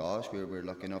Josh. We're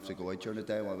lucky enough to go out during the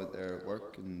day while we're there at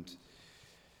work and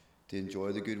to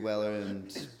enjoy the good weather,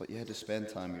 but yeah, to spend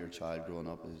time with your child growing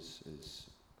up is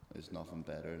nothing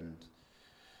better.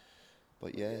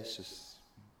 But yeah, it's just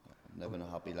living a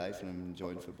happy life, and I'm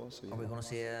enjoying football. So yeah. Are we going to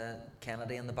see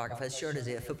Kennedy in the back of his shirt? Is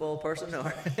he a football person,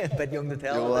 or a bit young to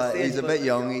tell? He's a bit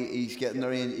young. He's getting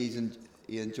there.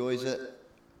 He enjoys it.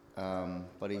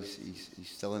 But he's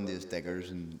still into his diggers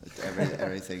and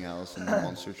everything else and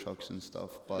monster trucks and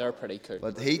stuff. But They're pretty cool.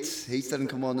 But Heats didn't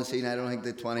come on the scene. I don't think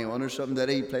the 21 or something. Did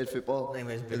he? Played football. He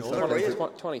was Didn't older, start playing wasn't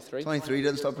football. 23. 23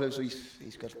 didn't start playing. So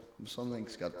he's got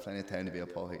something's got plenty of time to be a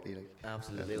Paul Heatley. Like.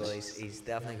 Absolutely. Well, he's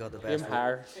definitely got the best. Him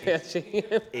higher.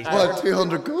 He's What,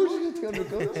 200 goals? You got 200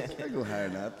 goals? I go higher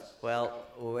than that. Well,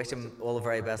 we wish him all the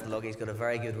very best of luck. He's got a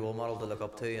very good role model to look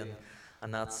up to,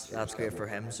 and that's great for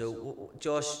him. So,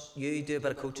 Josh, you do a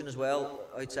bit of coaching as well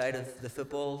outside of the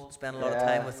football. Spend a lot of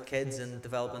time with kids and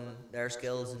developing their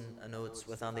skills, and I know it's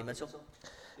with Andy Mitchell.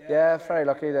 Yeah, very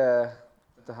lucky to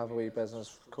have a wee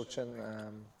business coaching.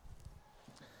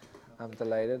 I'm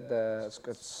delighted.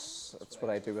 It's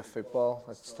what I do with football.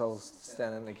 It's still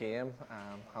staying in the game.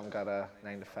 I haven't got a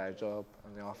 9-to-5 job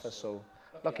in the office, so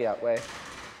lucky that way.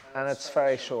 And it's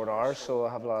very short hours, so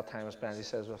I have a lot of time, as Benji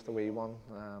says, with the wee one,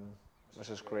 which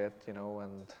is great, you know,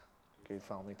 and good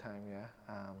family time.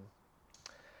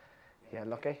 Yeah,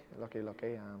 lucky.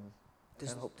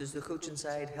 Does the coaching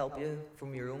side help you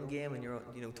from your own game and your,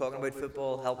 you know, talking about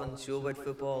football, helping show about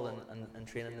football and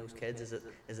training those kids? Is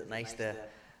it nice to?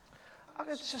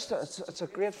 It's just it's a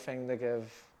great thing to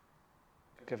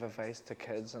give advice to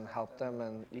kids and help them,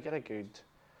 and you get a good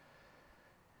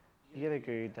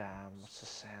what's the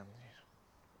saying?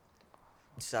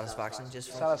 Satisfaction,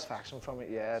 just Satisfaction from it.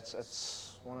 Yeah,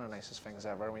 it's one of the nicest things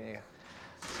ever when you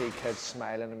see kids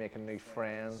smiling and making new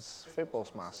friends.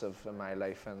 Football's massive in my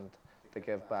life, and to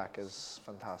give back is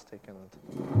fantastic, and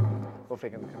hopefully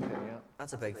can continue it.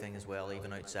 That's a big thing as well,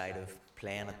 even outside of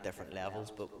playing at different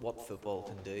levels, but what football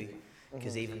can do.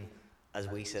 Because even as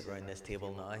we sit around this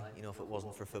table now, you know, if it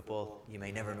wasn't for football, you may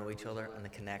never know each other, and the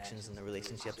connections and the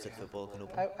relationships that football can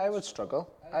open. I would struggle.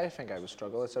 I think I would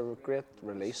struggle. It's a great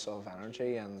release of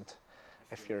energy, and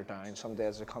if you're down, some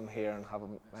days I come here and have a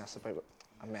mess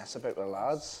about with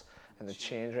lads in the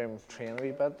change room, train a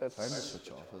wee bit. It's Time to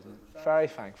switch off, isn't it? very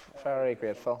thankful, very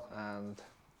grateful, and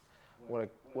what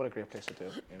a great place to do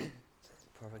it. You know?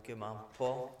 Perfect, good man.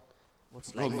 Paul,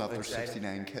 what's like Running after outside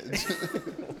 69 kids.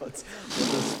 what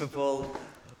does football,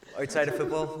 outside of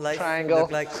football, life Triangle.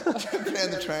 look like?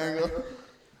 Playing the triangle.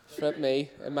 Flip me.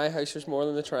 In my house, there's more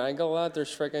than the triangle, lad. There's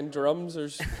friggin' drums.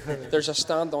 There's a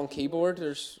stand-on keyboard.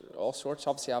 There's all sorts.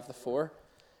 Obviously, I have the 4.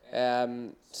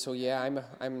 So yeah,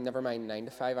 I'm never mind 9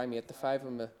 to 5. I'm 8 to 5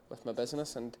 with my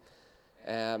business, and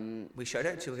We shout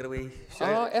out, shall we get a wee shout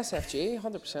out? SFG,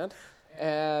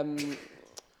 100%.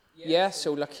 Yeah.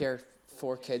 So look here,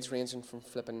 4 kids ranging from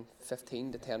flipping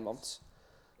 15 to 10 months.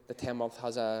 The 10-month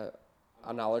has an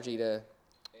allergy to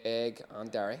egg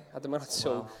and dairy at the minute,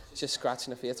 so she's just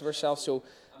scratching the face of herself. So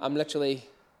I'm literally,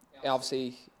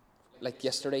 obviously, like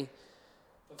yesterday,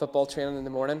 football training in the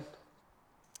morning,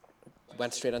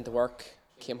 went straight into work,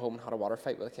 came home and had a water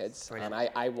fight with the kids. Brilliant. And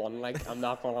I won, like, I'm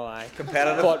not gonna lie.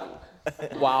 Competitive.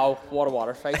 But wow, what a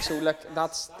water fight. So look,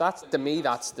 that's to me,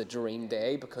 that's the dream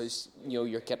day, because you know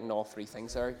you're getting all 3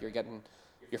 things there. You're getting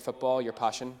your football, your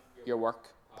passion, your work,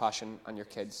 passion, and your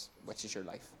kids, which is your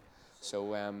life.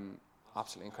 So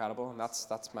absolutely incredible, and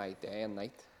that's my day and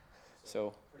night.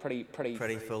 So pretty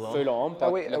full on. Full on.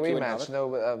 But we look, you wouldn't have mentioned it.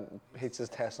 though, Heats'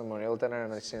 testimonial dinner,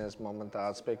 and I seen his mum and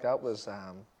dad speak. That was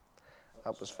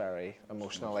very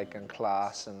emotional, like, in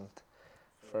class and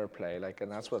fair play, like,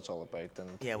 and that's what it's all about. And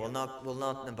Yeah, we'll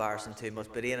not embarrass him too much.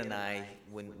 But Ian and I,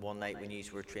 one night when you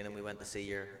were training, we went to see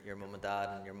your mum and dad,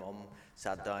 and your mum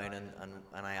sat down and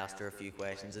I asked her a few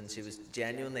questions, and she was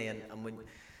genuinely, and when,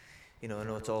 you know, I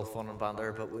know it's all fun and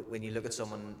banter, but when you look at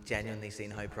someone genuinely seeing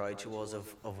how proud she was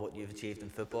of what you've achieved in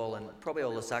football, and probably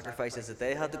all the sacrifices that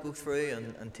they had to go through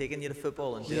and taking you to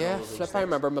football and doing all Yeah, of those flip. things. I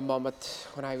remember my mum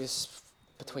when I was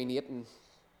between 8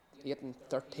 and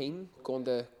 13, going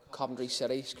to Coventry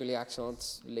City, School of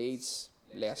Excellence, Leeds,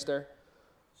 Leicester.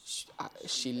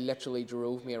 She literally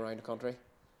drove me around the country,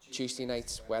 Tuesday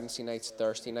nights, Wednesday nights,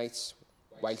 Thursday nights,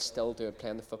 while still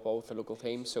playing the football with the local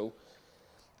team. So,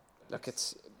 look,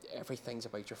 everything's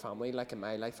about your family, like in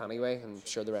my life anyway, and I'm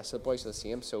sure the rest of the boys are the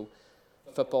same. So,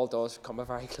 football does come a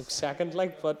very close second,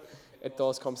 like, but it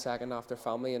does come second after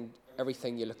family, and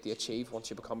everything you look to achieve once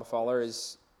you become a father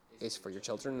is for your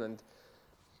children. And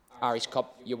Irish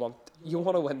Cup, you want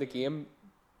to win the game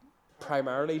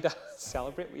primarily to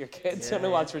celebrate with your kids. I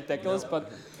know that's ridiculous,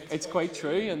 but it's quite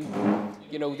true. And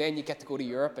you know, then you get to go to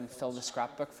Europe and fill the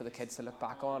scrapbook for the kids to look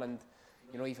back on. And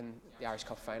you know, even the Irish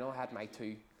Cup final, I had my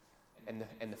 2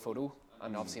 in the photo,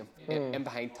 and obviously I'm in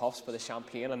behind Tufts with the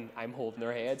champagne, and I'm holding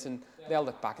their heads, and they'll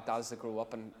look back at that as they grow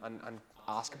up and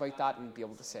ask about that, and be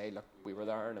able to say, look, we were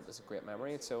there and it was a great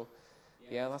memory. And so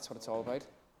yeah, that's what it's all about.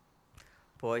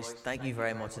 Boys, thank you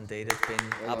very much indeed. It's been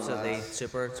absolutely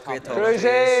super. It's great talking to you.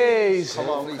 Cruises! Come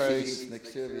on, Hopefully Cruz.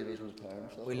 next year we'll be able to retire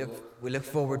himself. We look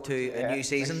forward to a new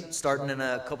season starting in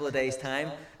a couple of days'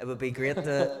 time. It would be great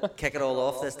to kick it all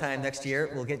off this time next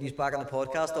year. We'll get you back on the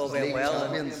podcast, all being well,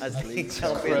 and as league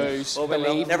champions. Cruz, All being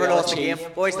well. believe Never we'll lost a game.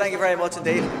 achieve. Boys, thank you very much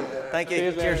indeed. Thank you.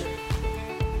 Cheers, Cheers. man.